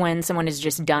when someone is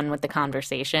just done with the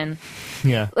conversation?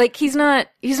 Yeah. He's not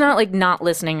not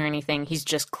listening or anything. He's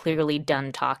just clearly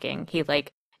done talking. He,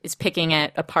 is picking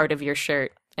at a part of your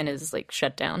shirt and is,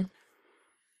 shut down.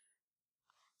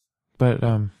 But,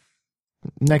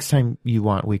 next time you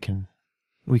want, we can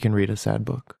read a sad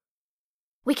book.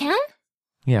 We can?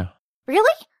 Yeah.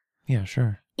 Really? Yeah,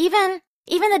 sure. Even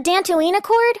the Dantooine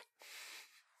Accord?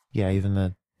 Yeah, even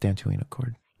the Dantooine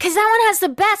Accord. 'Cause that one has the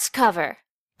best cover.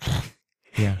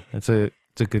 Yeah, it's a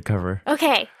good cover.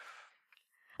 Okay.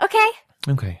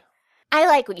 Okay. I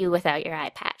like you without your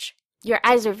eye patch. Your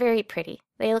eyes are very pretty.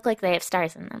 They look like they have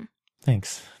stars in them.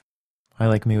 Thanks. I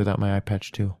like me without my eye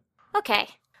patch, too. Okay.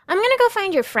 I'm gonna go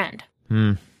find your friend.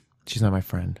 She's not my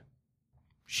friend.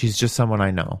 She's just someone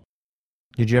I know.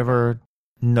 Did you ever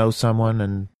know someone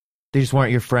and they just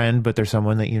weren't your friend, but they're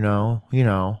someone that you know?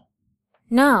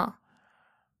 No.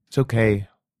 It's okay.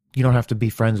 You don't have to be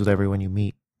friends with everyone you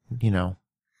meet,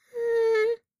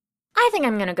 I think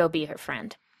I'm gonna go be her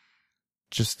friend.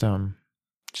 Just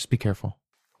be careful.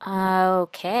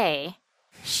 Okay.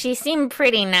 She seemed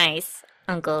pretty nice,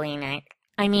 Uncle Lenik.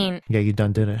 I mean... Yeah, you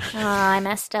done did it. Oh, I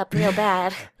messed up real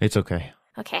bad. It's okay.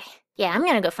 Okay. Yeah, I'm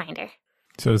gonna go find her.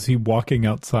 So is he walking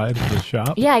outside of the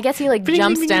shop? Yeah, I guess he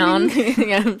jumps down.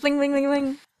 Yeah, bling, bling, bling,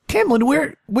 bling. Tamlin,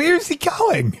 where is he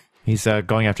going? He's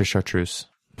going after Chartreuse.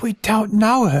 We don't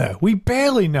know her. We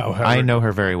barely know her. I know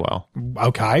her very well.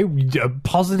 Okay,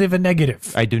 positive and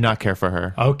negative. I do not care for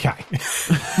her. Okay.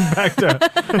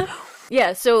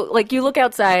 Yeah, so, like, you look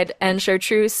outside, and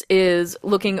Chartreuse is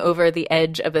looking over the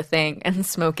edge of a thing and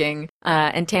smoking,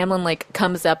 and Tamlin, like,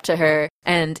 comes up to her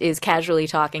and is casually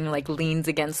talking, like, leans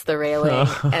against the railing,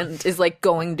 and is, like,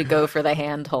 going to go for the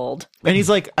handhold. And he's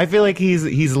like, I feel like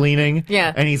he's leaning.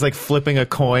 Yeah. And he's like flipping a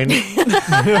coin.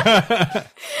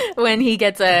 When he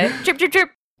gets a chirp, chirp, chirp.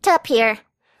 Tup here.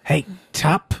 Hey,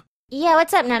 Tup, Yeah,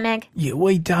 what's up, Nutmeg?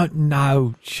 we don't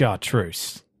know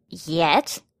Chartreuse.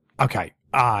 Yet? Okay,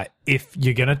 if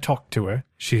you're gonna talk to her,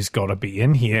 she's gotta be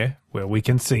in here where we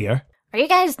can see her. Are you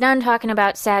guys done talking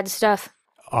about sad stuff?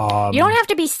 You Um, don't have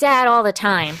to be sad all the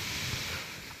time.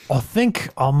 I think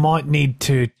I might need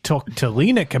to talk to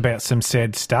Lenik about some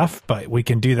sad stuff, but we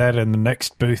can do that in the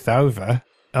next booth over,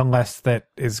 unless that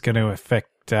is going to affect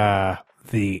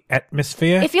the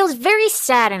atmosphere. It feels very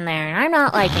sad in there, and I'm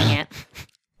not liking it.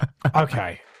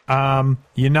 Okay.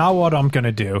 You know what I'm going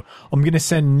to do? I'm going to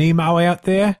send Nemo out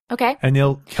there, Okay. and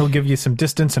he'll give you some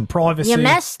distance and privacy. You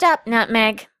messed up,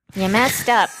 Nutmeg. You messed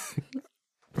up.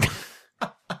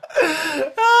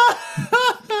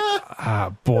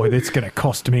 Ah, boy, that's going to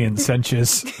cost me in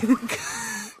censures.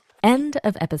 End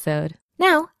of episode.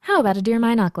 Now, how about a Dear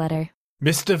Minoc letter?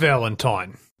 Mr.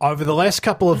 Valentine, over the last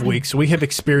couple of weeks, we have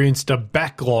experienced a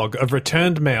backlog of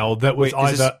returned mail that was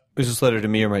either... Is this letter to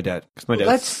me or my dad? Because my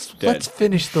dad's dead. Let's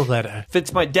finish the letter. If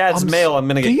it's my dad's mail, I'm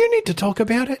going to Do get you need to talk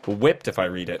about it? whipped if I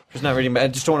read it. Just not reading. I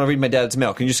just don't want to read my dad's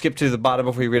mail. Can you skip to the bottom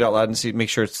before you read out loud and see? Make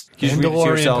sure it's. Can you just read it to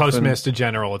Mandalorian yourself? Postmaster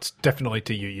General. It's definitely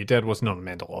to you. Your dad was not a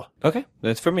Mandalore. Okay,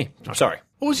 that's for me. I'm sorry.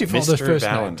 What was your father's Mr. first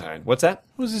Valentine. name? What's that?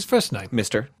 What was his first name?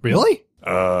 Mister. Really?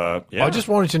 Yeah. I just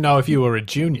wanted to know if you were a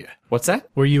junior. What's that?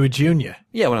 Were you a junior?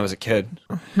 Yeah, when I was a kid.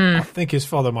 I think his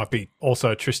father might be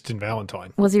also Tristan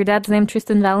Valentine. Was your dad's name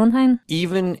Tristan Valentine?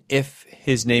 Even if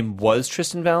his name was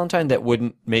Tristan Valentine, that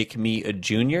wouldn't make me a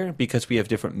junior because we have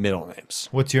different middle names.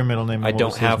 What's your middle name? I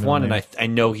don't have one, and I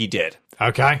know he did.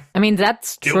 Okay. I mean,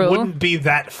 that's true. It wouldn't be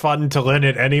that fun to learn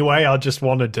it anyway. I just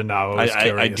wanted to know. I was I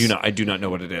curious. do not know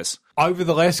what it is. Over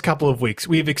the last couple of weeks,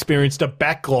 we have experienced a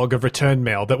backlog of return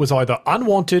mail that was either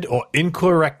unwanted or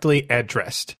incorrectly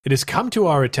addressed. It has come to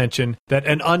our attention that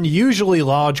an unusually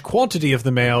large quantity of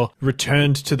the mail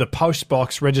returned to the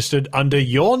postbox registered under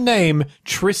your name,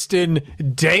 Tristan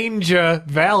Danger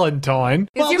Valentine.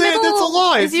 That's a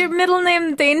lie. Is your middle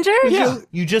name Danger? Yeah.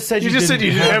 You just said you just said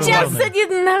you didn't have a one. middle Just name. said you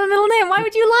didn't have a middle name. Why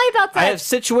would you lie about that? I have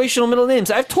situational middle names.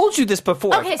 I've told you this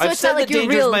before. Okay, so I've it's said not like that your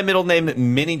Danger real- is my middle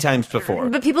name many times before.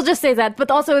 But people just say that.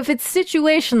 But also, if it's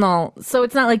situational, so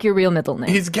it's not like your real middle name.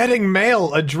 He's getting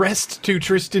mail addressed to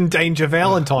Tristan Danger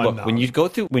Valentine. Look, though. when you go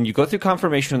through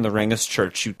confirmation in the Ringest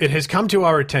Church, It has come to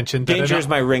our attention that Danger is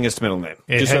my Ringest middle name.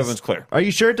 It Just so has- everyone's clear. Are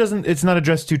you sure it's not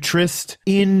addressed to Trist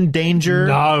in Danger?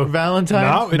 No. Valentine?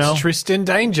 No, it's Tristan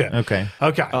Danger. Okay.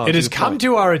 Okay. Oh, It has good come point.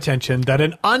 to our attention that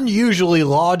an unusually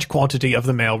large quantity of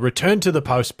the mail returned to the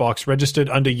post box registered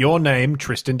under your name,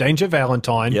 Tristan Danger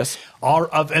Valentine, Yes. are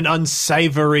of an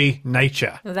unsavory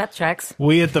nature. That tracks.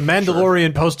 We at the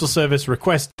Mandalorian Postal Service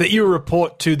request that you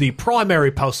report to the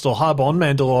primary postal hub on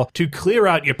Mandalore to clear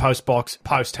out your postbox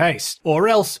post haste, or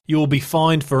else you will be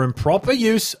fined for improper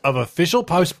use of official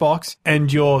postbox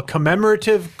and your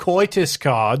commemorative coitus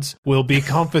cards will be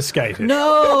confiscated.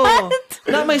 No,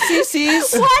 not my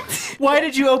CCs. What? Why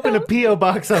did you open a P.O.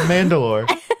 box on Mandalore?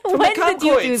 When did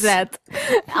you do concoits. that?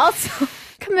 Also,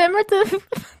 commemorative.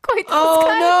 Quite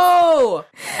Oh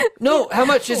no! How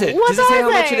much is it? Does it say how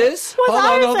much it is? What's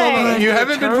Hold on. ours? You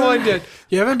haven't been fined yet.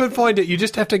 You haven't been fined yet. You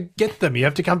just have to get them. You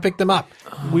have to come pick them up.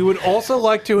 We would also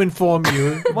like to inform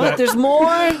you What? that There's more?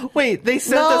 Wait, they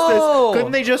sent us No. this.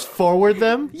 Couldn't they just forward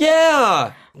them?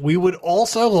 Yeah. we would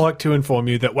also like to inform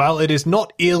you that while it is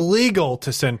not illegal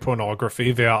to send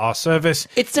pornography via our service,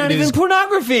 It's not it even is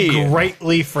pornography.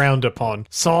 greatly frowned upon.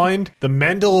 Signed, the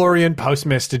Mandalorian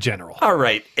Postmaster General. All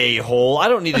right, a-hole. I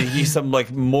don't need to hear some like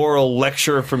moral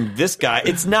lecture from this guy.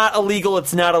 It's not illegal.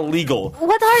 It's not illegal.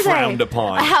 What are Frowned they?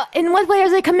 upon. How, in what way are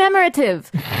they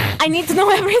commemorative? I need to know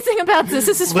everything about this.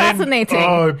 This is Lynn, fascinating.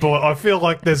 Oh boy, I feel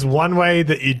like there's one way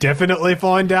that you definitely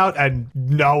find out, and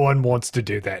no one wants to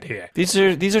do that here.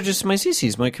 These are just my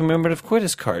CCs, my commemorative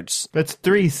coitus cards. That's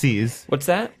 3 C's. What's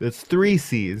that? That's 3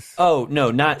 C's. Oh,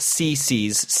 no, not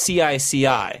CCs.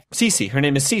 CICI. Cece. Her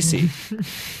name is Cece.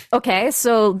 Okay,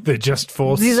 so They're just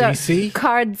for these CC. are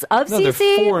cards of No, they're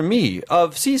CC? for me,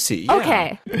 of Cece. Yeah.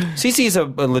 Okay. Cece is a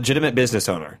legitimate business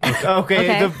owner.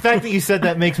 Okay, the fact that you said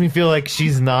that makes me feel like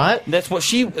she's not. That's what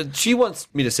she wants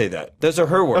me to say that. Those are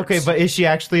her words. Okay, but is she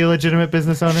actually a legitimate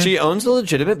business owner? She owns a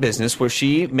legitimate business where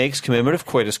she makes commemorative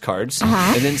coitus cards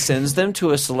and then sends them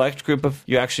to a select group of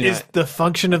you. Actually, Is the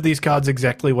function of these cards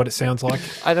exactly what it sounds like?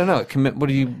 I don't know.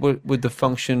 What would the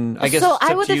function? I guess So it's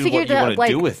I up would to have you figured what you that, want to like-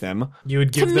 do with them. You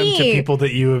would give To them to me- people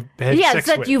that you have had Yes, sex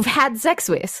that with. you've had sex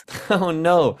with. Oh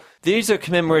no, these are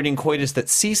commemorating coitus that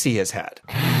Cece has had.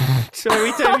 So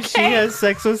every time she has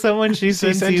sex with someone, she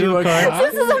sends sends you you a a card. card?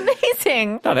 This is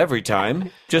amazing. Not every time,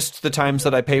 just the times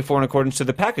that I pay for in accordance to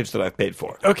the package that I've paid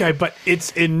for. Okay, but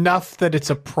it's enough that it's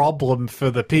a problem for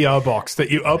the P.O. box that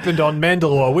you opened on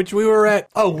Mandalore, which we were at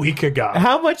a week ago.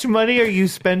 How much money are you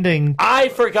spending? I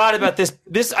forgot about this.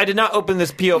 I did not open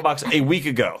this P.O. box a week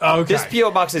ago. Okay. This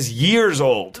P.O. box is years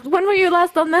old. When were you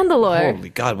last on Mandalore? Holy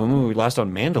God, when were we last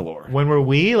on Mandalore? When were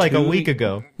we? Like a 2 week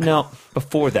ago. No,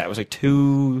 before that. It was like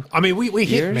 2... I mean, we hit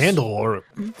Years? Mandalore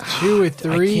 2 or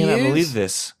 3 I cannot years. believe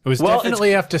this. It was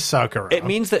definitely after Sakura. It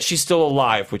means that she's still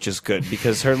alive, which is good,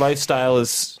 because her lifestyle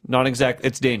is not exact.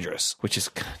 It's dangerous, which is...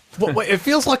 Well, wait, it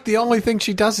feels like the only thing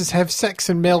she does is have sex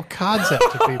and mail cards out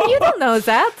to people. You don't know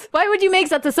that. Why would you make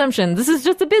that assumption? This is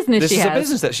just a business This she is has. a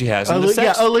business that she has. A And the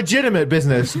sex, a legitimate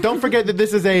business. Don't forget that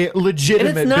this is a and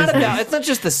legitimate it's not business. about, it's not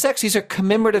just the sex. These are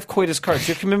commemorative coitus cards.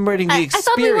 You're commemorating the I experience.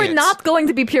 thought we were not going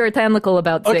to be puritanical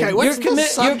about things. Okay, what's You're the commi-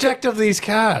 subject of these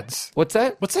cards? What's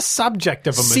that? What's the subject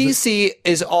of them? Is it- CC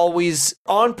is always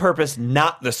on purpose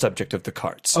not the subject of the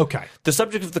cards. Okay. The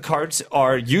subject of the cards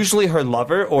are usually her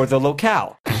lover or the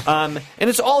locale. And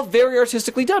it's all very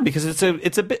artistically done because it's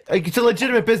a bit. It's a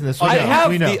legitimate business. We I know. have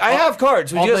We know. I have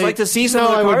cards. Would you guys they- like to see some No,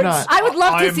 of the I would cards? not. I would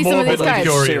love to I'm see some of these morbidly cards.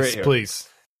 Stay curious, right here. please.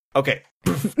 Okay.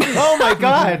 Oh my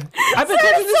god. I've been There's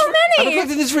collecting this so for- I've been many.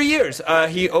 collecting this for years.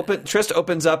 Trist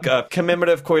opens up a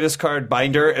commemorative coitus card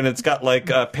binder, and it's got like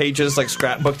pages like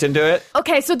scrapbooked into it.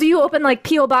 Okay, so do you open like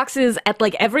PO boxes at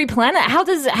like every planet? How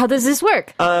does this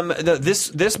work?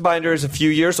 This binder is a few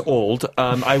years old.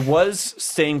 I was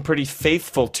staying pretty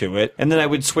faithful to it, and then I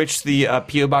would switch the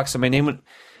PO box, and my name would.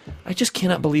 I just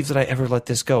cannot believe that I ever let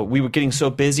this go. We were getting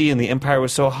so busy, and the Empire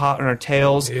was so hot on our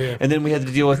tails, and then we had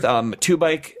to deal with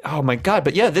 2-bike. Oh my god!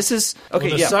 But yeah, this is okay.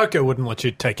 Well, yeah. Ahsoka wouldn't let you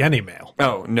take any mail.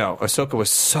 Oh no, Ahsoka was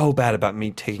so bad about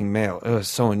me taking mail. It was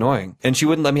so annoying, and she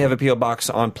wouldn't let me have a PO box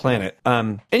on planet.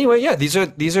 Anyway, yeah, these are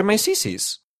my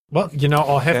CCs. Well,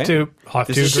 I'll have Okay. to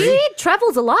This is- agree. She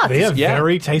travels a lot. They are Yeah.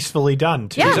 very tastefully done,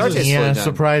 too. Yeah. These are tastefully Yeah, done.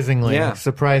 surprisingly. Yeah.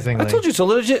 Surprisingly. I told you it's a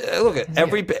legit. Look at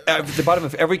the bottom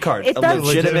of every card. It a does-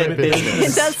 legitimate Legitimate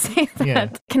business. It does say that. Yeah.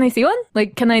 Can I see one?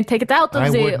 Like, can I take it out? I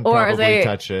Is it, wouldn't or is probably it?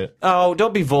 touch it. Oh,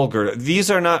 don't be vulgar.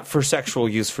 These are not for sexual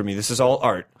use for me. This is all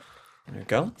art. There you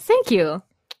go. Thank you.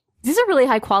 These are really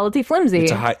high quality, flimsy.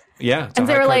 It's a high, it's And a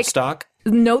they high were card like- stock.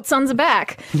 Notes on the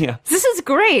back. Yeah. This is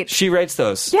great. She writes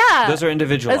those. Yeah. Those are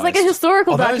individualized. It's like a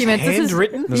historical Are those document. This is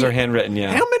handwritten? Those are handwritten,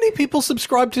 yeah. How many people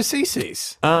subscribe to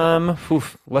CC's?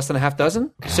 Less than a half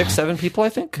dozen? 6, 7 people, I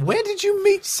think. Where did you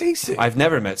meet CC? I've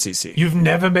never met CC. You've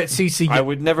never met CC yet. I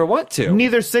would never want to.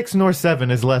 Neither 6 nor 7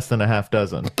 is less than a half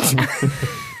dozen.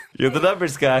 You're the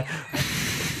numbers guy.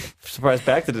 Surprised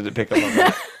Bacta didn't pick up on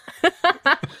that.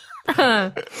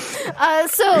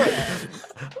 so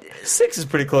 6 is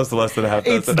pretty close to less than a half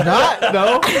It's dozen. not,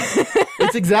 though.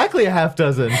 It's exactly a half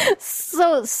dozen.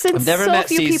 since I've never so met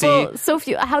few CC. people, so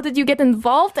few. How did you get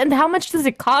involved, and how much does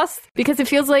it cost? Because it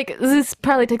feels like this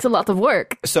probably takes a lot of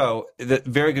work. So,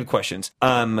 very good questions.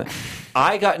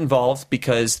 I got involved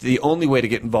because the only way to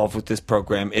get involved with this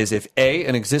program is if A,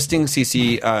 an existing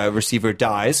CC receiver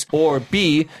dies, or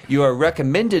B, you are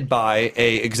recommended by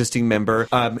a existing member,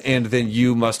 and then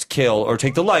you must kill or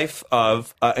take the life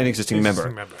of an existing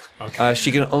member. Okay.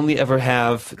 She can only ever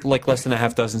have like less than a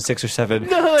half dozen, 6 or 7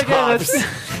 That's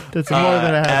more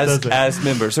than a half dozen. as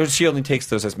members. So she only takes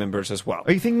those as members as well.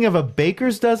 Are you thinking of a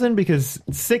baker's dozen? Because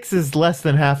 6 is less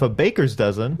than half a baker's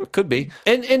dozen. Could be.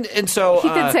 And so He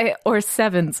did say or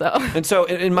 7, so And so,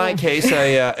 in my case,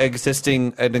 an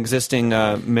existing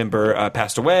member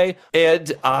passed away,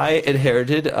 and I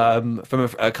inherited from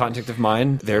a contact of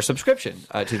mine their subscription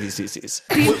to these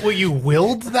CCs. Were you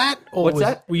willed that? Or What's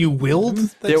that? Were you willed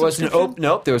that There was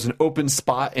subscription? there was an open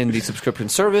spot in the subscription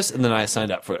service, and then I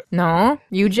signed up for it. no.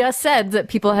 You just said that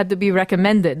people had to be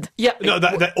recommended. Yeah, No,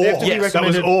 that They have or. to be Yes, that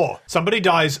was recommended. or. Somebody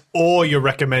dies or you're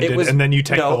recommended, and then you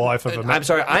take no, the life of a member. I'm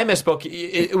sorry, I misspoke.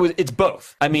 It's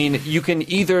both. I mean, you can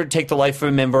either take the life of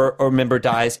a member or a member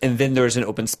dies, and then there's an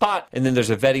open spot, and then there's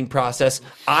a vetting process.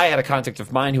 I had a contact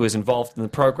of mine who was involved in the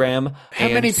program. How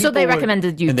and- many So they people were-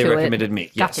 recommended you And they to recommended it. me,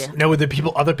 yes. Gotcha. Now, were there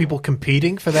other people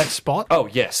competing for that spot? Oh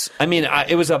yes, I mean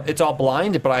it was a it's all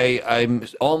blind, but I'm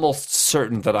almost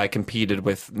certain that I competed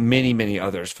with many, many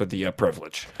others for the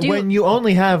privilege. When you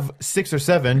only have 6 or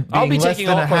 7, I'll being be less taking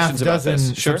than all a half questions about dozen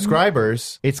this. Sure.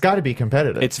 subscribers, it's got to be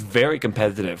competitive. It's very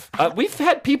competitive. We've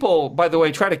had people, by the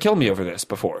way, try to kill me over this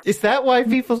before. Is that why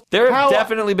people? There have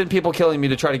definitely been people killing me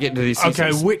to try to get into these CCs.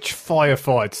 Okay, which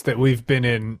firefights that we've been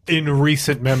in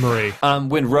recent memory?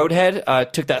 When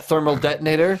Roadhead took that thermal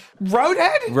detonator.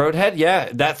 Roadhead, yeah.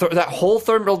 That whole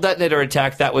thermal detonator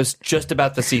attack, that was just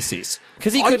about the CCs.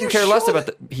 Because he couldn't care less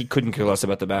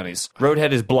about the bounties.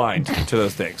 Roadhead is blind to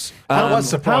those things. I was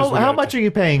surprised. How much are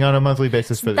you paying on a monthly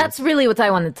basis for this? That's really what I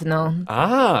wanted to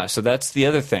know. So that's the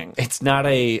other thing. It's not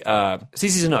a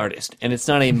CC's an artist, and it's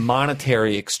not a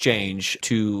monetary exchange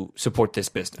to support this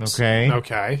business.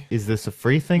 Okay. Is this a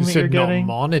free thing You that you're said not getting?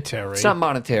 monetary. It's not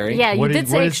monetary. Yeah, you What did is-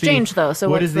 say what is the- exchange, though. So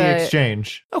what what's is the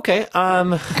exchange? Okay.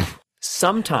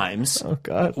 Sometimes Oh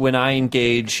God. when I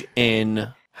engage in,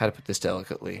 how to put this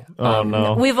delicately, Oh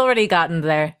no. We've already gotten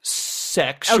there.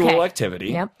 sexual Okay.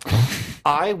 activity, Yep.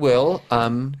 I will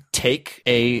take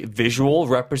a visual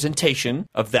representation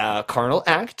of the carnal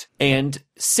act and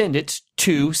send it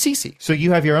to Cece. So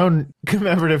you have your own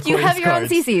commemorative You quiz have your own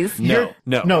cards. CCs.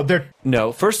 No. They're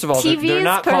No, first of all, they're TVs,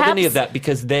 not called any perhaps? of that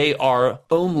because they are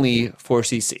only for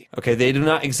CC. Okay, they do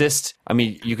not exist. I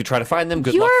mean, you could try to find them.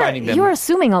 Good luck finding them. You're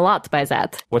assuming a lot by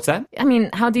that. What's that? I mean,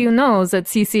 how do you know that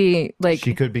CC, like...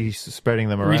 she could be spreading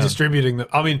them around. Redistributing them.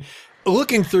 I mean,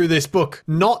 looking through this book,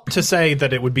 not to say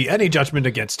that it would be any judgment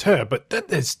against her, but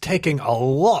that is taking a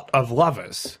lot of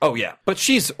lovers. Oh, yeah. But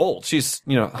she's old. She's,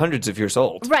 hundreds of years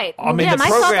old. Right. I mean, yeah, the my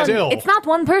program- thought on, Still. it's not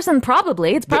one person,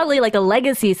 probably. It's probably like a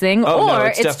legacy thing, Oh, no, or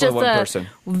it's it's definitely just one a person.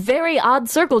 very odd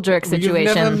circle jerk situation.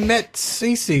 You've never met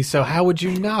Cece, so how would you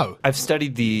know? I've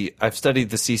studied the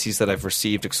CCs that I've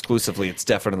received exclusively. It's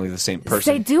definitely the same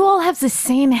person. They do all have the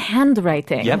same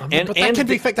handwriting. Yep. And But that could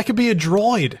be fake. That could be a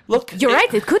droid. look, You're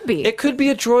right, it could be. It could be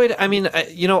a droid. I mean,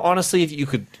 honestly, if you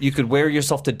could wear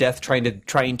yourself to death trying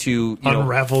to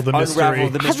Unravel the mystery.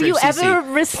 Have you of CC. ever Part of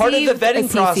the received a vetting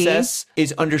CC? process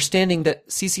is understanding that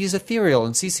CC is ethereal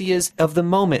and CC is of the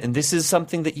moment, and this is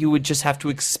something that you would just have to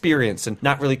experience and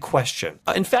not really question.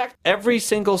 In fact, every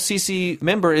single CC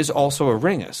member is also a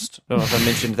ringist. I don't know if I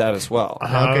mentioned that as well.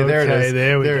 Okay, there it is.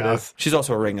 There we go. it is. She's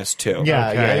also a ringist too. Yeah,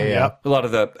 Okay, yeah. yep. A lot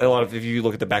of if you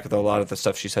look at the back of a lot of the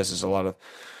stuff she says is a lot of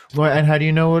Well, and how do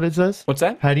you know what it says? what's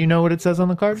that? How do you know what it says on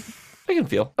the card? I can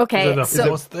feel. Okay, Is that a so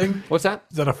force thing? What's that?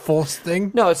 Is that a force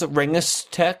thing? No, it's a ringist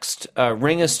text.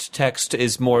 Ringist text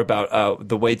is more about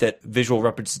the way that visual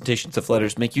representations of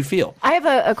letters make you feel. I have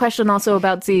a question also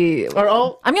about the...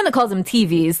 I'm going to call them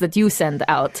TVs that you send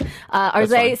out. Are That's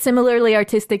they fine. similarly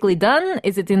artistically done?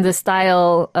 Is it in the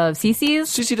style of CC's?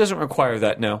 CC doesn't require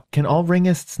that, no. Can all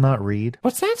ringists not read?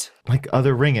 What's that? Like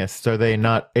other ringists, are they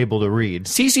not able to read?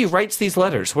 CC writes these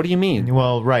letters. What do you mean?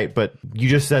 Well, right, but you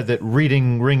just said that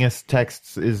reading ringist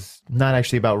texts is not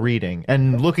actually about reading.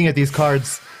 And looking at these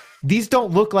cards, these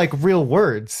don't look like real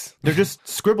words. They're just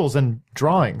scribbles and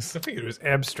drawings. I figured it was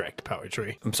abstract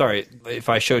poetry. I'm sorry, if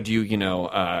I showed you,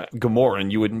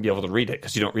 Gamoran, you wouldn't be able to read it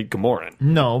because you don't read Gamoran.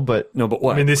 No, but No, but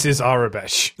what? I mean, this is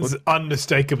Arabesh. This is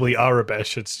unmistakably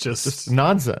Arabesh. It's just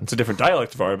nonsense. it's a different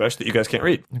dialect of Arabesh that you guys can't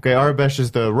read. Okay, Arabesh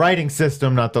is the writing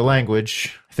system, not the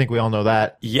language. I think we all know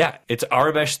that. Yeah, it's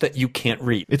Arabesh that you can't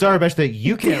read. It's Arabesh that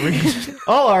you can't read.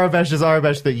 All Arabesh is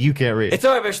Arabesh that you can't read. It's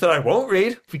Arabesh that I won't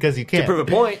read because you to can't. prove a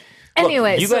point.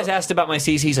 Anyway, Look, you so- guys asked about my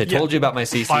CCs. I told you about my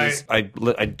CCs.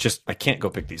 I can't go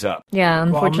pick these up. Yeah, well, I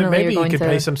mean, unfortunately, maybe you're you going could to...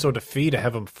 pay some sort of fee to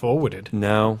have them forwarded.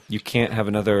 No, you can't have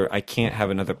another. I can't have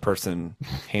another person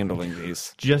handling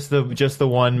these. Just the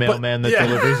one mailman that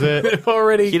delivers it. They've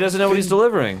already. He doesn't know what he's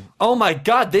delivering. Oh my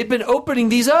God, they've been opening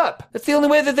these up. That's the only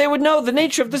way that they would know the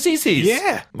nature of the CCs.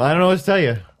 Yeah. I don't know what to tell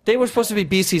you. They were supposed to be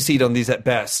BCC'd on these at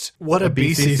best. What a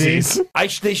BCCs.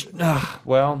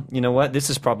 Well, you know what? This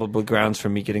is probably grounds for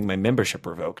me getting my membership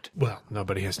revoked. Well,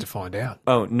 nobody has to find out.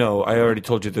 Oh, no, I already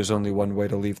told you there's only one way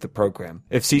to leave the program.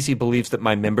 If Cece believes that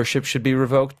my membership should be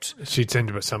revoked, She'd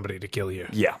send somebody to kill you.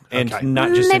 yeah. And Okay.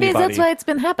 not just Maybe anybody. that's why it's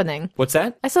been happening. What's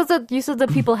that? I saw that you said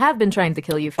that people have been trying to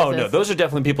kill you for Oh, this. no, those are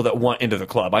definitely people that want into the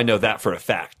club. I know that for a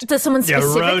fact. Does someone Yeah,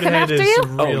 specific come Roadhead after is you?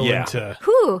 real Oh, yeah. into...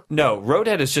 Who? No,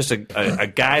 Roadhead is just a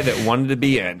guy that wanted to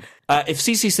be in. If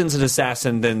Cece sends an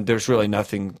assassin, then there's really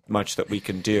nothing much that we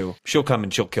can do. She'll come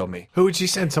and she'll kill me. Who would she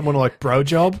send? Someone like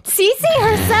Brojob? Cece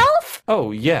herself?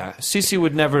 Oh, yeah. Cece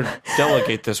would never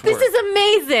delegate this work. This is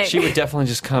amazing. She would definitely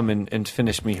just come and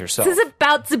finish me herself. This is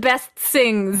about the best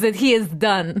things that he has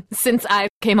done since I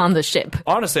came on the ship.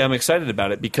 Honestly, I'm excited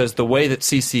about it because the way that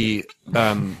Cece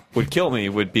would kill me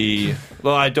would be,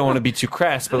 well, I don't want to be too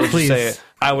crass, but let's Please. just say it,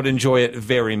 I would enjoy it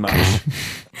very much.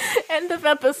 End of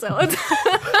episode.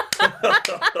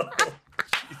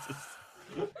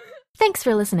 Thanks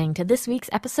for listening to this week's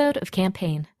episode of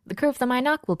Campaign. The crew of the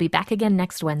Minoc will be back again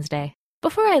next Wednesday.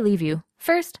 Before I leave you,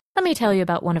 first, let me tell you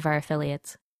about one of our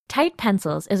affiliates. Tight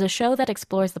Pencils is a show that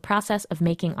explores the process of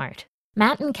making art.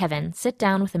 Matt and Kevin sit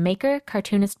down with a maker,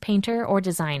 cartoonist, painter, or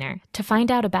designer to find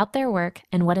out about their work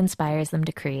and what inspires them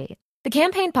to create. The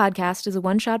Campaign Podcast is a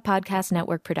One-Shot Podcast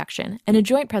Network production and a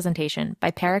joint presentation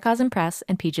by Paracosm Press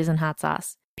and Peaches and Hot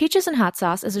Sauce. Peaches and Hot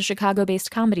Sauce is a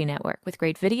Chicago-based comedy network with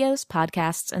great videos,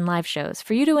 podcasts, and live shows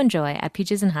for you to enjoy at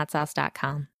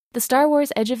peachesandhotsauce.com. The Star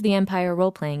Wars Edge of the Empire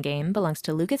role-playing game belongs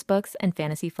to Lucas Books and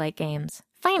Fantasy Flight Games.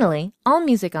 Finally, all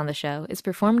music on the show is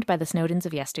performed by the Snowdens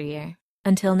of yesteryear.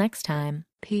 Until next time,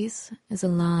 peace is a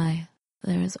lie.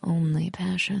 There is only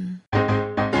passion.